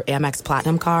Notify with your Amex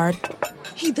Platinum card...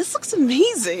 Hey, this looks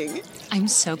amazing. I'm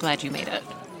so glad you made it.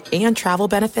 And travel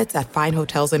benefits at fine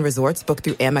hotels and resorts booked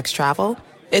through Amex Travel,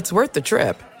 it's worth the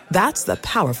trip. That's the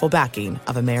powerful backing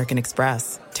of American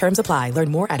Express. Terms apply.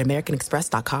 Learn more at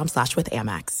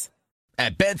americanexpress.com/withAmex.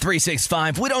 At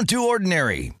Bet365, we don't do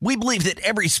ordinary. We believe that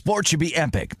every sport should be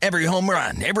epic. Every home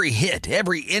run, every hit,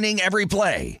 every inning, every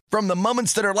play. From the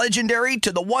moments that are legendary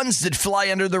to the ones that fly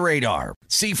under the radar.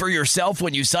 See for yourself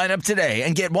when you sign up today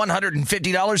and get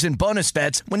 $150 in bonus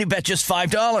bets when you bet just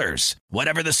 $5.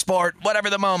 Whatever the sport, whatever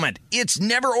the moment, it's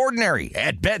never ordinary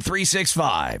at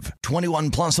Bet365. 21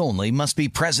 plus only. Must be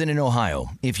present in Ohio.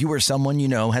 If you or someone you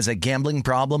know has a gambling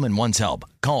problem and wants help,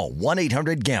 call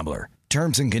 1-800-GAMBLER.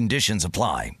 Terms and conditions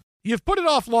apply. You've put it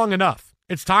off long enough.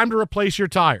 It's time to replace your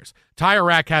tires. Tire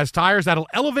Rack has tires that'll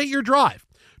elevate your drive.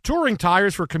 Touring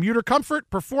tires for commuter comfort,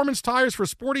 performance tires for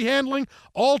sporty handling,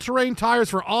 all-terrain tires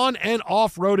for on- and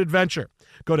off-road adventure.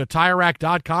 Go to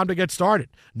TireRack.com to get started.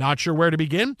 Not sure where to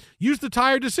begin? Use the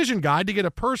Tire Decision Guide to get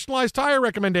a personalized tire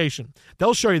recommendation.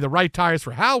 They'll show you the right tires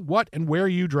for how, what, and where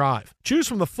you drive. Choose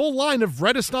from the full line of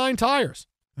Vredestein tires.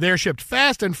 They're shipped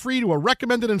fast and free to a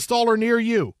recommended installer near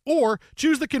you. Or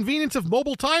choose the convenience of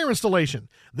mobile tire installation.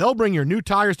 They'll bring your new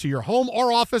tires to your home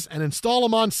or office and install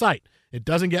them on site. It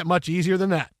doesn't get much easier than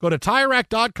that. Go to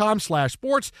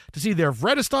TireRack.com/sports to see their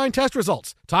Vredestein test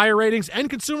results, tire ratings, and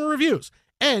consumer reviews.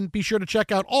 And be sure to check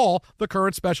out all the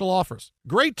current special offers.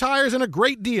 Great tires and a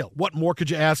great deal. What more could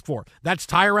you ask for? That's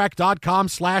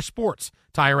TireRack.com/sports.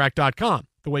 TireRack.com,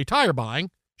 the way tire buying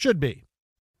should be.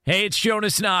 Hey, it's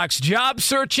Jonas Knox. Job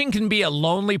searching can be a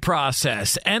lonely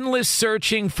process. Endless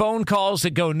searching, phone calls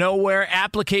that go nowhere,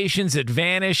 applications that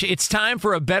vanish. It's time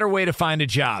for a better way to find a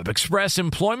job. Express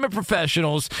Employment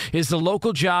Professionals is the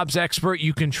local jobs expert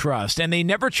you can trust, and they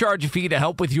never charge a fee to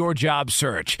help with your job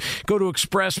search. Go to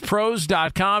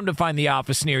expresspros.com to find the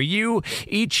office near you.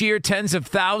 Each year, tens of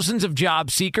thousands of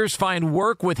job seekers find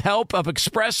work with help of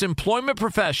Express Employment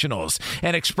Professionals,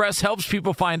 and Express helps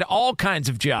people find all kinds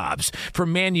of jobs,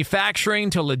 from manufacturing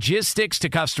to logistics to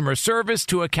customer service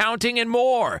to accounting and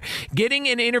more. Getting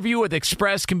an interview with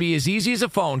Express can be as easy as a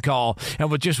phone call, and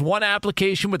with just one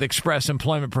application with Express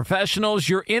Employment Professionals,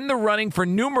 you're in the running for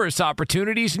numerous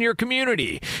opportunities in your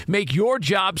community. Make your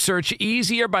job search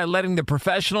easier by letting the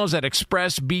professionals at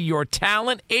Express be your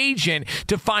talent agent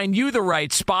to find you the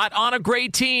right spot on a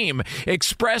great team.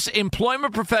 Express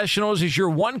Employment Professionals is your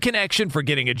one connection for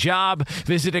getting a job.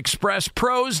 Visit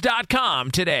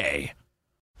expresspros.com today.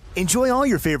 Enjoy all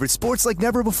your favorite sports like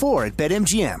never before at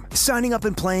BetMGM. Signing up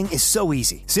and playing is so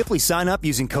easy. Simply sign up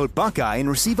using code Buckeye and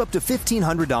receive up to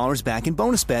 $1,500 back in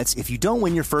bonus bets if you don't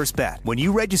win your first bet. When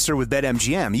you register with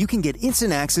BetMGM, you can get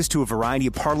instant access to a variety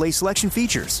of parlay selection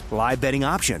features, live betting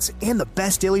options, and the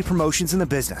best daily promotions in the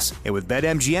business. And with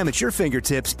BetMGM at your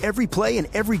fingertips, every play and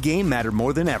every game matter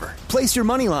more than ever. Place your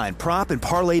moneyline, prop, and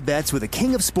parlay bets with the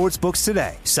king of sportsbooks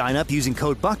today. Sign up using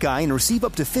code Buckeye and receive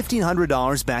up to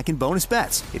 $1,500 back in bonus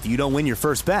bets if you don't win your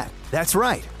first bet. That's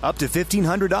right, up to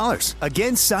 $1,500.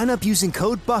 Again, sign up using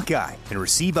code Buckeye and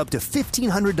receive up to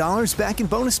 $1,500 back in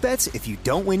bonus bets if you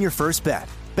don't win your first bet.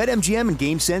 BetMGM and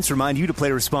GameSense remind you to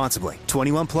play responsibly.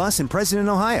 21 plus and present in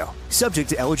Ohio. Subject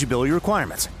to eligibility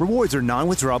requirements. Rewards are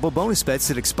non-withdrawable bonus bets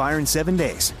that expire in 7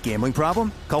 days. Gambling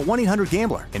problem? Call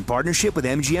 1-800-GAMBLER in partnership with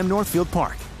MGM Northfield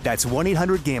Park. That's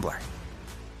 1-800-GAMBLER.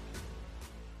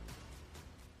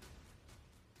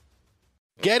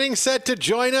 Getting set to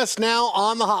join us now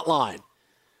on the hotline.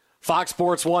 Fox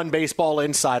Sports 1 baseball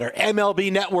insider,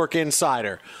 MLB Network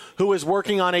insider, who is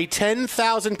working on a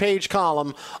 10,000-page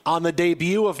column on the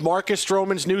debut of Marcus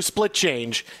Stroman's new split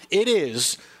change. It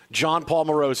is John Paul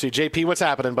Morosi. JP, what's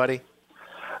happening, buddy?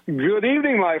 Good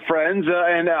evening, my friends,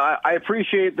 and I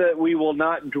appreciate that we will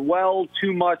not dwell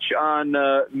too much on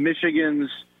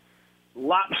Michigan's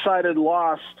lopsided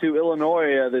loss to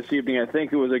Illinois this evening. I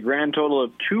think it was a grand total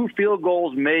of 2 field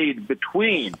goals made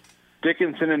between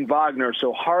Dickinson and Wagner,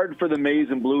 so hard for the Maize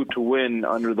and Blue to win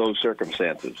under those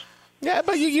circumstances. Yeah,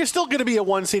 but you're still going to be a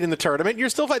 1 seed in the tournament. You're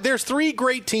still there's 3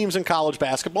 great teams in college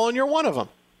basketball, and you're one of them.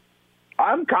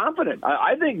 I'm confident.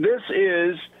 I think this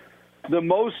is the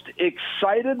most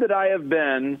excited that I have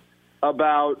been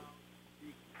about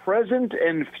present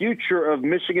and future of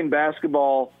Michigan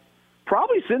basketball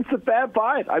probably since the Fab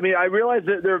Five. I mean, I realize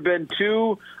that there have been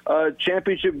 2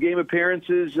 championship game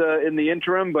appearances in the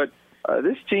interim, but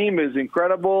this team is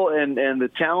incredible, and the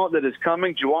talent that is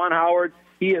coming. Juwan Howard,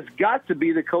 he has got to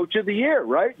be the coach of the year,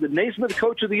 right? The Naismith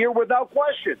coach of the year without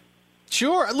question.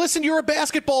 Sure. Listen, you're a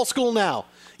basketball school now.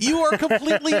 You are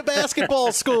completely a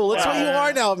basketball school. That's what you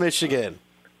are now at Michigan.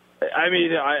 I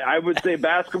mean, I would say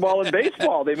basketball and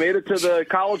baseball. They made it to the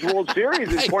College World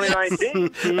Series in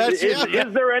 2019.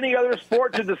 Is there any other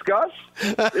sport to discuss?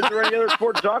 Is there any other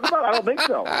sport to talk about? I don't think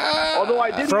so. Although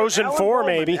I did Frozen Four,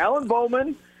 maybe. Alan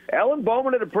Bowman Alan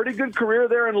Bowman had a pretty good career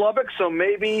there in Lubbock, so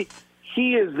maybe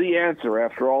he is the answer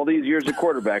after all these years at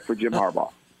quarterback for Jim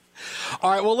Harbaugh. All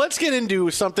right, well, let's get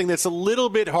into something that's a little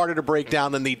bit harder to break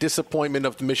down than the disappointment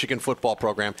of the Michigan football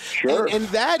program. Sure. And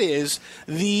that is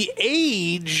the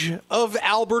age of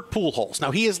Albert Pujols. Now,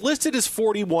 he is listed as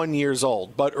 41 years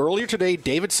old, but earlier today,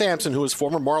 David Sampson, who was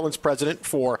former Marlins president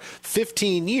for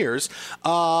 15 years,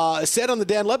 said on the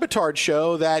Dan Le Batard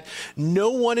show that no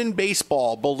one in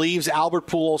baseball believes Albert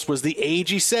Pujols was the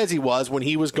age he says he was when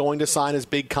he was going to sign his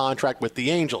big contract with the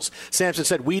Angels. Sampson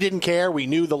said, "We didn't care. We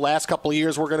knew the last couple of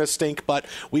years were going to stink, but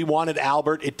we wanted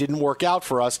Albert. It didn't work out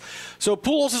for us." So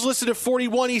Pujols is listed at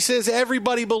 41. He says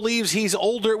everybody believes he's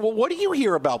older. Well, what do you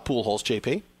hear about Pujols,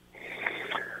 JP?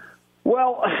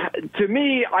 Well, to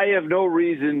me, I have no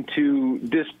reason to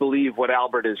disbelieve what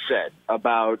Albert has said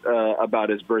about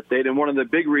his birth date. And one of the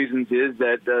big reasons is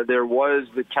that there was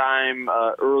the time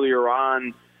earlier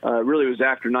on, really it was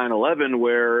after 9/11,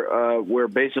 where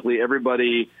basically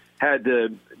everybody had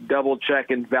to double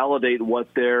check and validate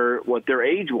what their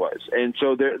age was. And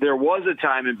so there was a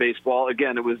time in baseball,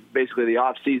 again, it was basically the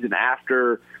off season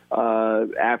after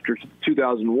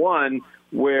 2001,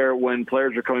 where when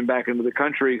players are coming back into the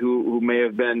country who may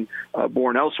have been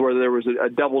born elsewhere, there was a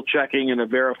double checking and a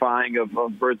verifying of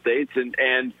birth dates.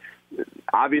 And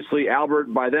obviously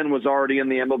Albert by then was already in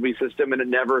the MLB system, and it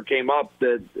never came up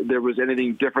that there was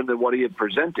anything different than what he had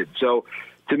presented. So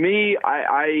to me,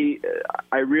 I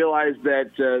realize that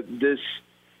this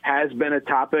has been a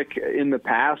topic in the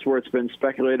past where it's been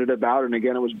speculated about, and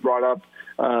again, it was brought up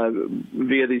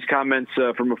via these comments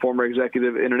from a former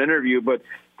executive in an interview. But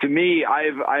to me,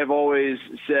 I've always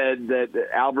said that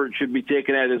Albert should be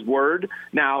taken at his word.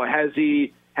 Now, has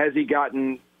he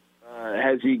gotten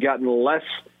less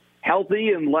healthy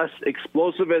and less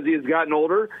explosive as he has gotten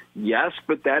older? Yes,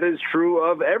 but that is true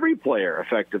of every player,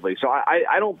 effectively. So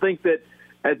I don't think that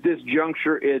at this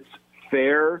juncture it's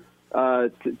fair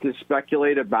to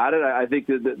speculate about it. I think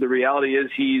that the reality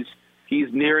is he's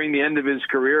nearing the end of his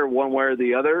career one way or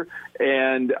the other,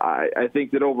 and I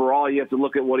think that overall you have to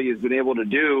look at what he has been able to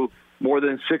do. More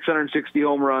than 660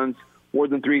 home runs, more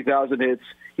than 3,000 hits.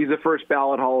 He's a first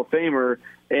ballot Hall of Famer,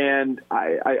 and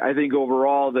I think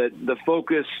overall that the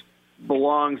focus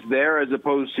belongs there as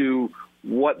opposed to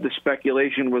what the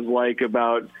speculation was like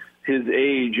about his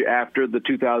age after the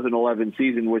 2011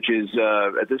 season, which is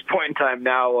at this point in time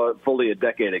now fully a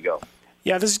decade ago.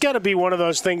 Yeah, this has got to be one of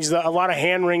those things, that a lot of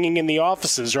hand-wringing in the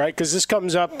offices, right? Because this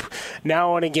comes up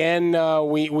now and again.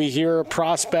 We hear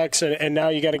prospects, and now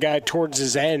you got a guy towards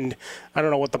his end. I don't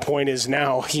know what the point is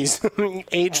now. He's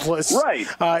ageless, right?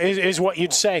 Is what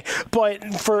you'd say. But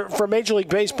for Major League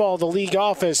Baseball, the league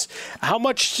office, how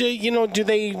much do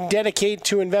they dedicate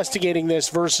to investigating this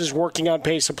versus working on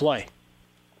pace of play?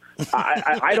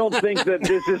 I don't think that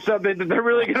this is something that they're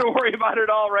really going to worry about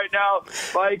at all right now,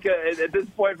 Mike. At this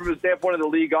point, from the standpoint of the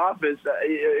league office,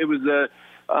 it was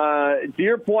to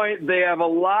your point, they have a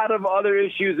lot of other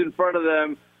issues in front of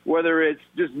them, whether it's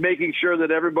just making sure that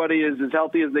everybody is as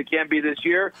healthy as they can be this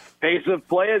year. Pace of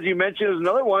play, as you mentioned, is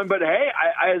another one. But, hey,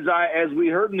 as we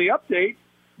heard in the update,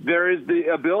 there is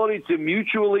the ability to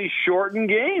mutually shorten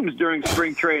games during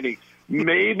spring training.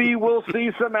 Maybe we'll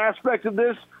see some aspects of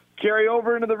this carry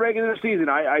over into the regular season.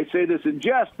 I say this in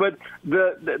jest, but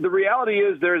the reality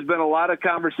is there's been a lot of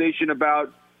conversation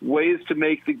about ways to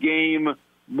make the game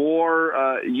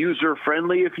more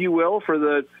user-friendly, if you will, for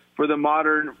the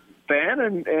modern fan.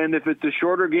 And if it's a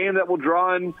shorter game that will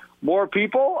draw in more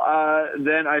people,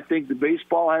 then I think the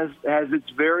baseball has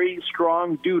its very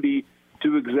strong duty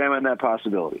to examine that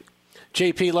possibility.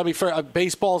 JP,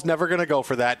 baseball's never going to go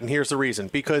for that, and here's the reason.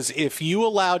 Because if you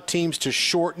allowed teams to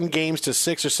shorten games to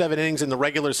 6 or 7 innings in the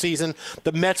regular season,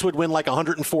 the Mets would win like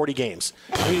 140 games.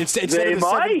 I mean,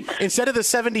 instead of the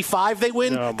 75 they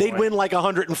win, they'd win like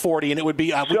 140, and it would be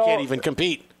we can't even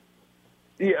compete.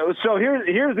 Yeah. So here's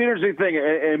the interesting thing,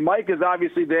 and Mike is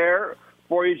obviously there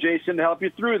for you, Jason, to help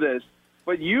you through this.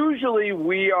 But usually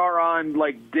we are on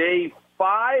like day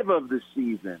 5 of the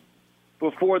season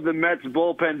before the Mets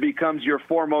bullpen becomes your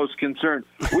foremost concern.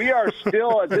 We are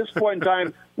still at this point in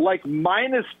time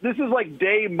this is like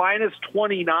day minus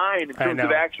 29 in terms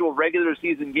of actual regular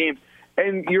season games.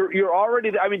 And you're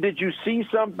already, I mean, did you see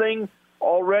something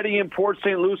already in Port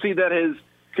St. Lucie that has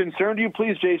concerned you?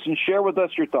 Please, Jason, share with us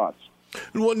your thoughts.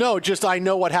 Well, no, just I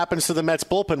know what happens to the Mets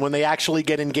bullpen when they actually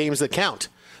get in games that count.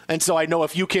 And so I know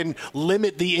if you can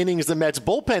limit the innings the Mets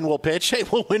bullpen will pitch, hey,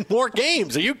 we'll win more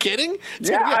games. Are you kidding?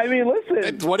 I mean, listen.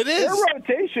 That's what it is. Their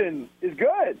rotation is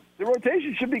good. The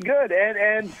rotation should be good.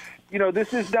 And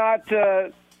this is not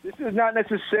This is not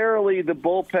necessarily the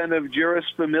bullpen of Juris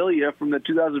Familia from the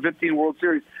 2015 World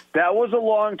Series. That was a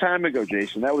long time ago,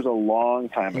 Jason. That was a long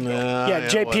time ago. Yeah,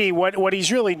 JP, what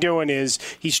he's really doing is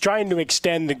he's trying to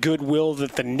extend the goodwill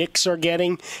that the Knicks are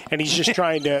getting, and he's just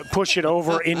trying to push it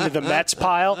over into the Mets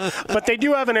pile. But they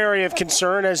do have an area of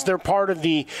concern as they're part of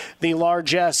the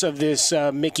largesse of this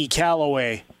Mickey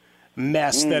Callaway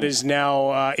mess that is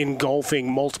now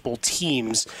engulfing multiple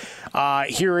teams.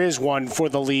 Here is one for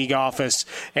the league office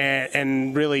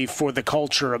and really for the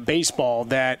culture of baseball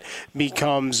that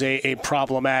becomes a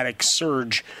problematic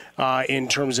surge in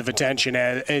terms of attention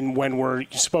and when we're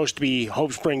supposed to be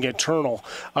hope spring eternal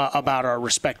about our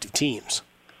respective teams.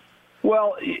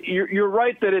 Well, you're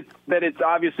right that it's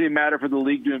obviously a matter for the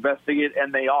league to investigate,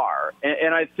 and they are.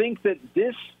 And I think that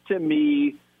this, to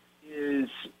me, is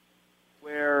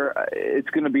where it's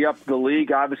going to be up to the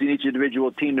league, obviously each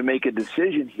individual team, to make a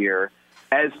decision here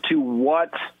as to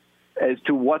what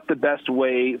the best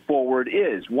way forward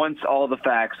is once all the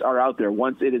facts are out there,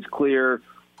 once it is clear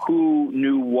who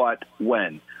knew what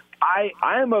when. I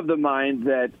am of the mind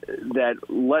that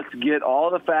let's get all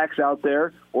the facts out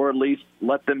there, or at least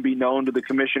let them be known to the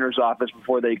commissioner's office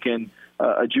before they can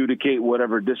adjudicate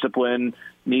whatever discipline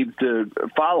needs to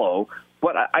follow.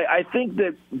 But I think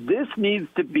that this needs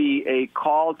to be a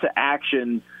call to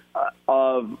action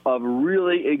of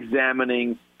really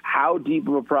examining how deep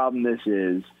of a problem this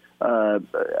is.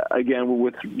 Again,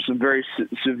 with some very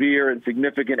severe and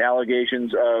significant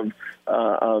allegations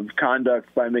of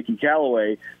conduct by Mickey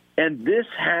Callaway, and this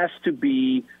has to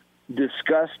be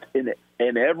discussed in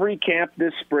every camp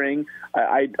this spring.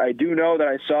 I do know that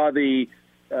I saw the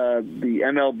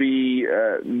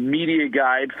MLB media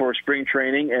guide for spring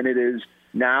training, and it is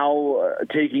now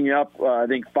taking up, I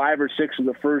think, 5 or 6 of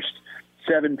the first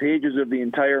 7 pages of the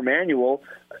entire manual,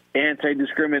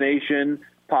 anti-discrimination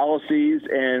policies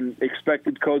and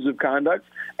expected codes of conduct.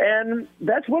 And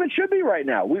that's what it should be right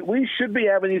now. We should be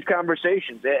having these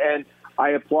conversations. And I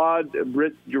applaud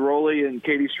Britt Giroli and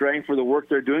Katie Strang for the work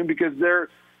they're doing, because they're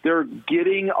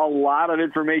getting a lot of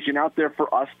information out there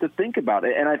for us to think about.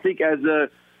 And I think as a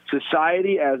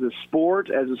society, as a sport,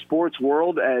 as a sports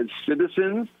world, as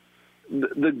citizens,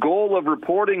 the goal of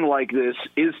reporting like this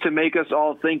is to make us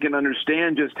all think and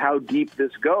understand just how deep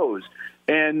this goes.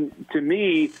 And to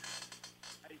me,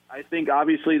 I think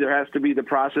obviously there has to be the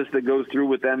process that goes through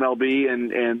with MLB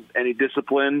and any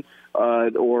discipline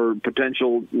or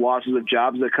potential losses of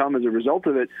jobs that come as a result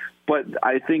of it. But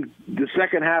I think the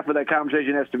second half of that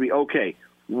conversation has to be, okay,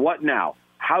 what now?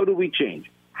 How do we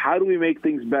change? How do we make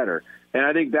things better? And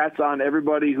I think that's on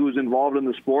everybody who's involved in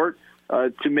the sport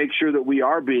to make sure that we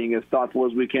are being as thoughtful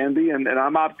as we can be. And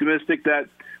I'm optimistic that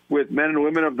with men and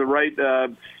women of the right,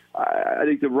 I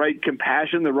think the right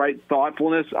compassion, the right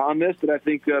thoughtfulness on this, that I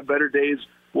think better days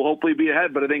will hopefully be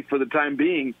ahead. But I think for the time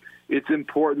being, it's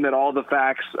important that all the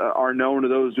facts are known to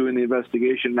those doing the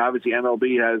investigation. And obviously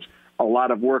MLB has a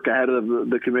lot of work ahead of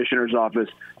the commissioner's office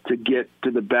to get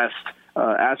to the best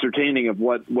ascertaining of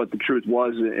what the truth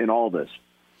was in all this.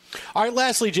 All right,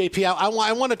 lastly, JP,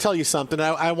 I want to tell you something.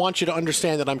 I want you to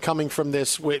understand that I'm coming from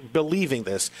this with believing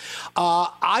this.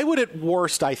 I would, at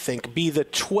worst, I think, be the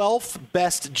 12th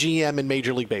best GM in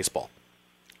Major League Baseball.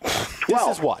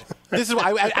 12. This is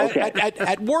why.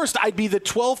 At worst, I'd be the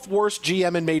 12th worst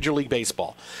GM in Major League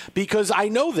Baseball. Because I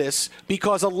know this,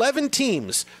 because 11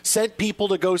 teams sent people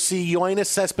to go see Yoenis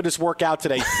Cespedes work out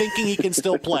today, thinking he can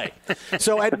still play.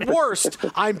 So at worst,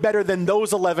 I'm better than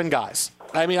those 11 guys.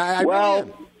 I mean, I really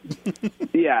am.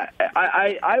 Yeah,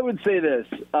 I would say this,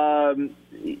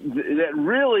 that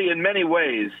really in many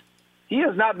ways, he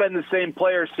has not been the same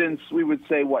player since, we would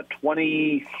say,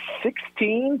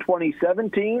 2016,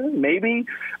 2017, maybe.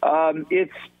 It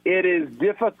is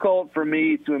difficult for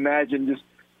me to imagine just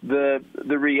the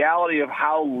reality of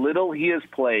how little he has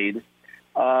played,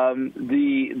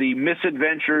 the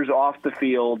misadventures off the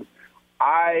field.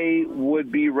 I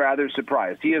would be rather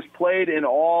surprised. He has played in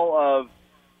all of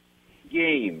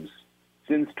games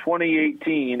since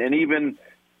 2018, and even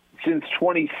since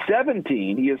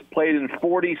 2017, he has played in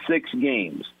 46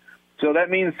 games. So that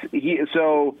means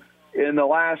in the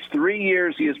last 3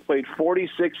 years, he has played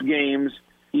 46 games.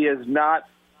 He has not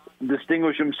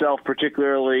distinguished himself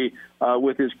particularly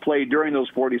with his play during those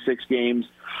 46 games.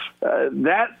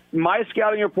 My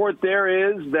scouting report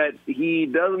there is that he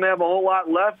doesn't have a whole lot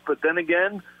left, but then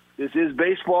again, this is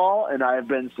baseball, and I have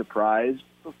been surprised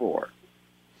before.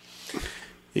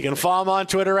 You can follow him on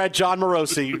Twitter at John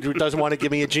Morosi, who doesn't want to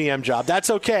give me a GM job. That's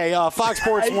okay. Fox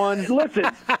Sports 1. Listen,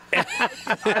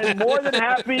 I'm more than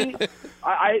happy.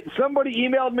 Somebody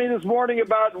emailed me this morning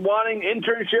about wanting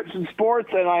internships in sports,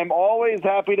 and I'm always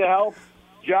happy to help.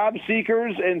 job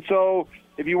seekers. And so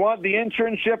if you want the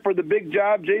internship or the big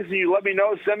job, Jason, you let me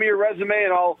know. Send me your resume,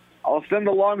 and I'll send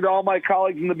along to all my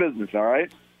colleagues in the business, all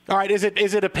right? All right, is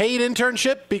it a paid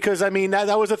internship? Because, I mean,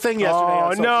 that was a thing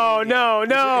yesterday. Oh,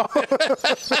 no.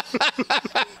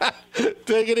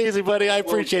 Take it easy, buddy. I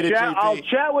appreciate it, JP. I'll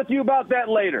chat with you about that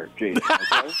later, Jason.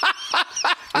 Okay?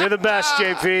 You're the best,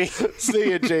 JP.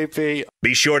 See you, JP.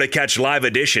 Be sure to catch live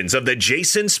editions of The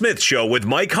Jason Smith Show with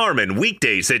Mike Harmon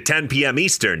weekdays at 10 p.m.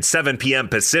 Eastern, 7 p.m.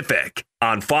 Pacific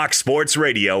on Fox Sports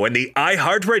Radio and the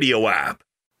iHeartRadio app.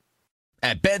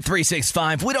 At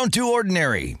Bet365, we don't do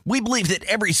ordinary. We believe that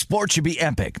every sport should be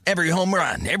epic. Every home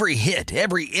run, every hit,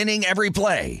 every inning, every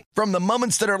play. From the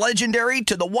moments that are legendary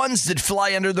to the ones that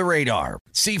fly under the radar.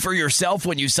 See for yourself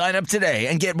when you sign up today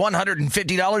and get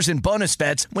 $150 in bonus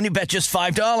bets when you bet just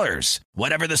 $5.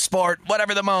 Whatever the sport,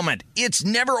 whatever the moment, it's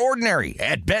never ordinary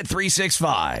at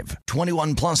Bet365.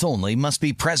 21 plus only. Must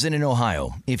be present in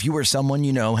Ohio. If you or someone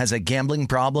you know has a gambling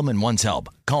problem and wants help,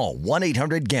 call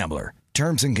 1-800-GAMBLER.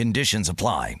 Terms and conditions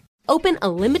apply. Open a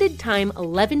limited-time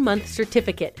 11-month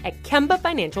certificate at Kemba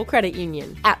Financial Credit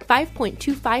Union. At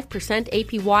 5.25%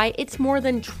 APY, it's more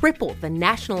than triple the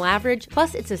national average,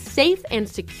 plus it's a safe and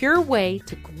secure way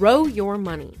to grow your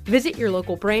money. Visit your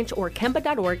local branch or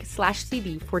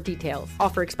kemba.org/CD for details.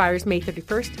 Offer expires May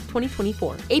 31st,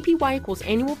 2024. APY equals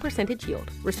annual percentage yield.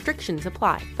 Restrictions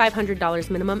apply. $500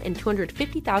 minimum and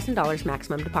 $250,000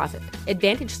 maximum deposit.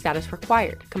 Advantage status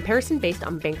required. Comparison based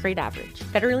on bank rate average.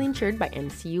 Federally insured by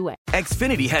NCUA.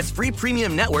 Xfinity has free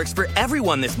premium networks for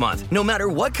everyone this month, no matter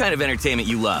what kind of entertainment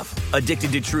you love.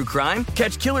 Addicted to true crime?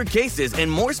 Catch killer cases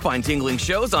and more spine-tingling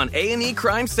shows on A&E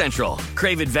Crime Central.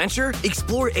 Crave adventure?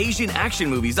 Explore Asian action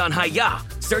movies on Hi-Ya.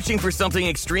 Searching for something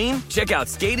extreme? Check out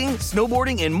skating,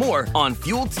 snowboarding, and more on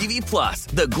Fuel TV Plus,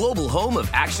 the global home of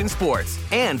action sports.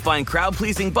 And find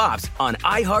crowd-pleasing bops on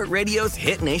iHeartRadio's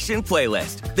Hit Nation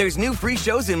playlist. There's new free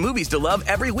shows and movies to love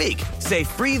every week. Say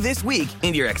free this week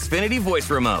in your Xfinity voice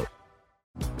remote.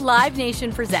 Live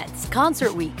Nation presents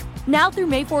Concert Week. Now through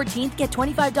May 14th, get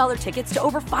 $25 tickets to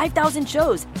over 5,000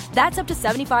 shows. That's up to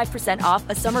 75% off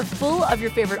a summer full of your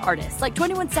favorite artists like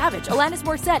 21 Savage, Alanis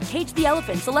Morissette, Cage the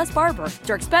Elephant, Celeste Barber,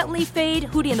 Dierks Bentley, Fade,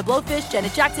 Hootie and the Blowfish,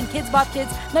 Janet Jackson, Kids Bop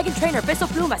Kids, Meghan Trainor, Bissell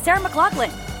Pluma, Sarah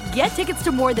McLachlan. Get tickets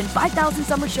to more than 5,000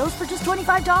 summer shows for just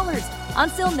 $25.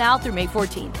 Until now through May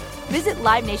 14th. Visit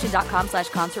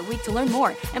LiveNation.com/Concert Week to learn more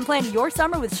and plan your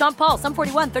summer with Sean Paul, Sum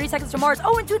 41, 30 Seconds to Mars,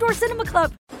 and Two Door Cinema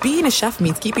Club. Being a chef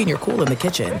means keeping your cool in the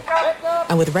kitchen.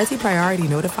 And with Resi Priority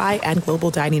Notify and Global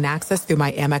Dining Access through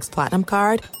my Amex Platinum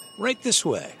card, right this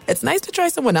way. It's nice to try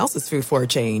someone else's food for a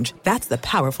change. That's the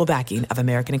powerful backing of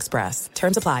American Express.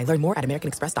 Terms apply. Learn more at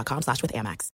americanexpress.com/withAmex.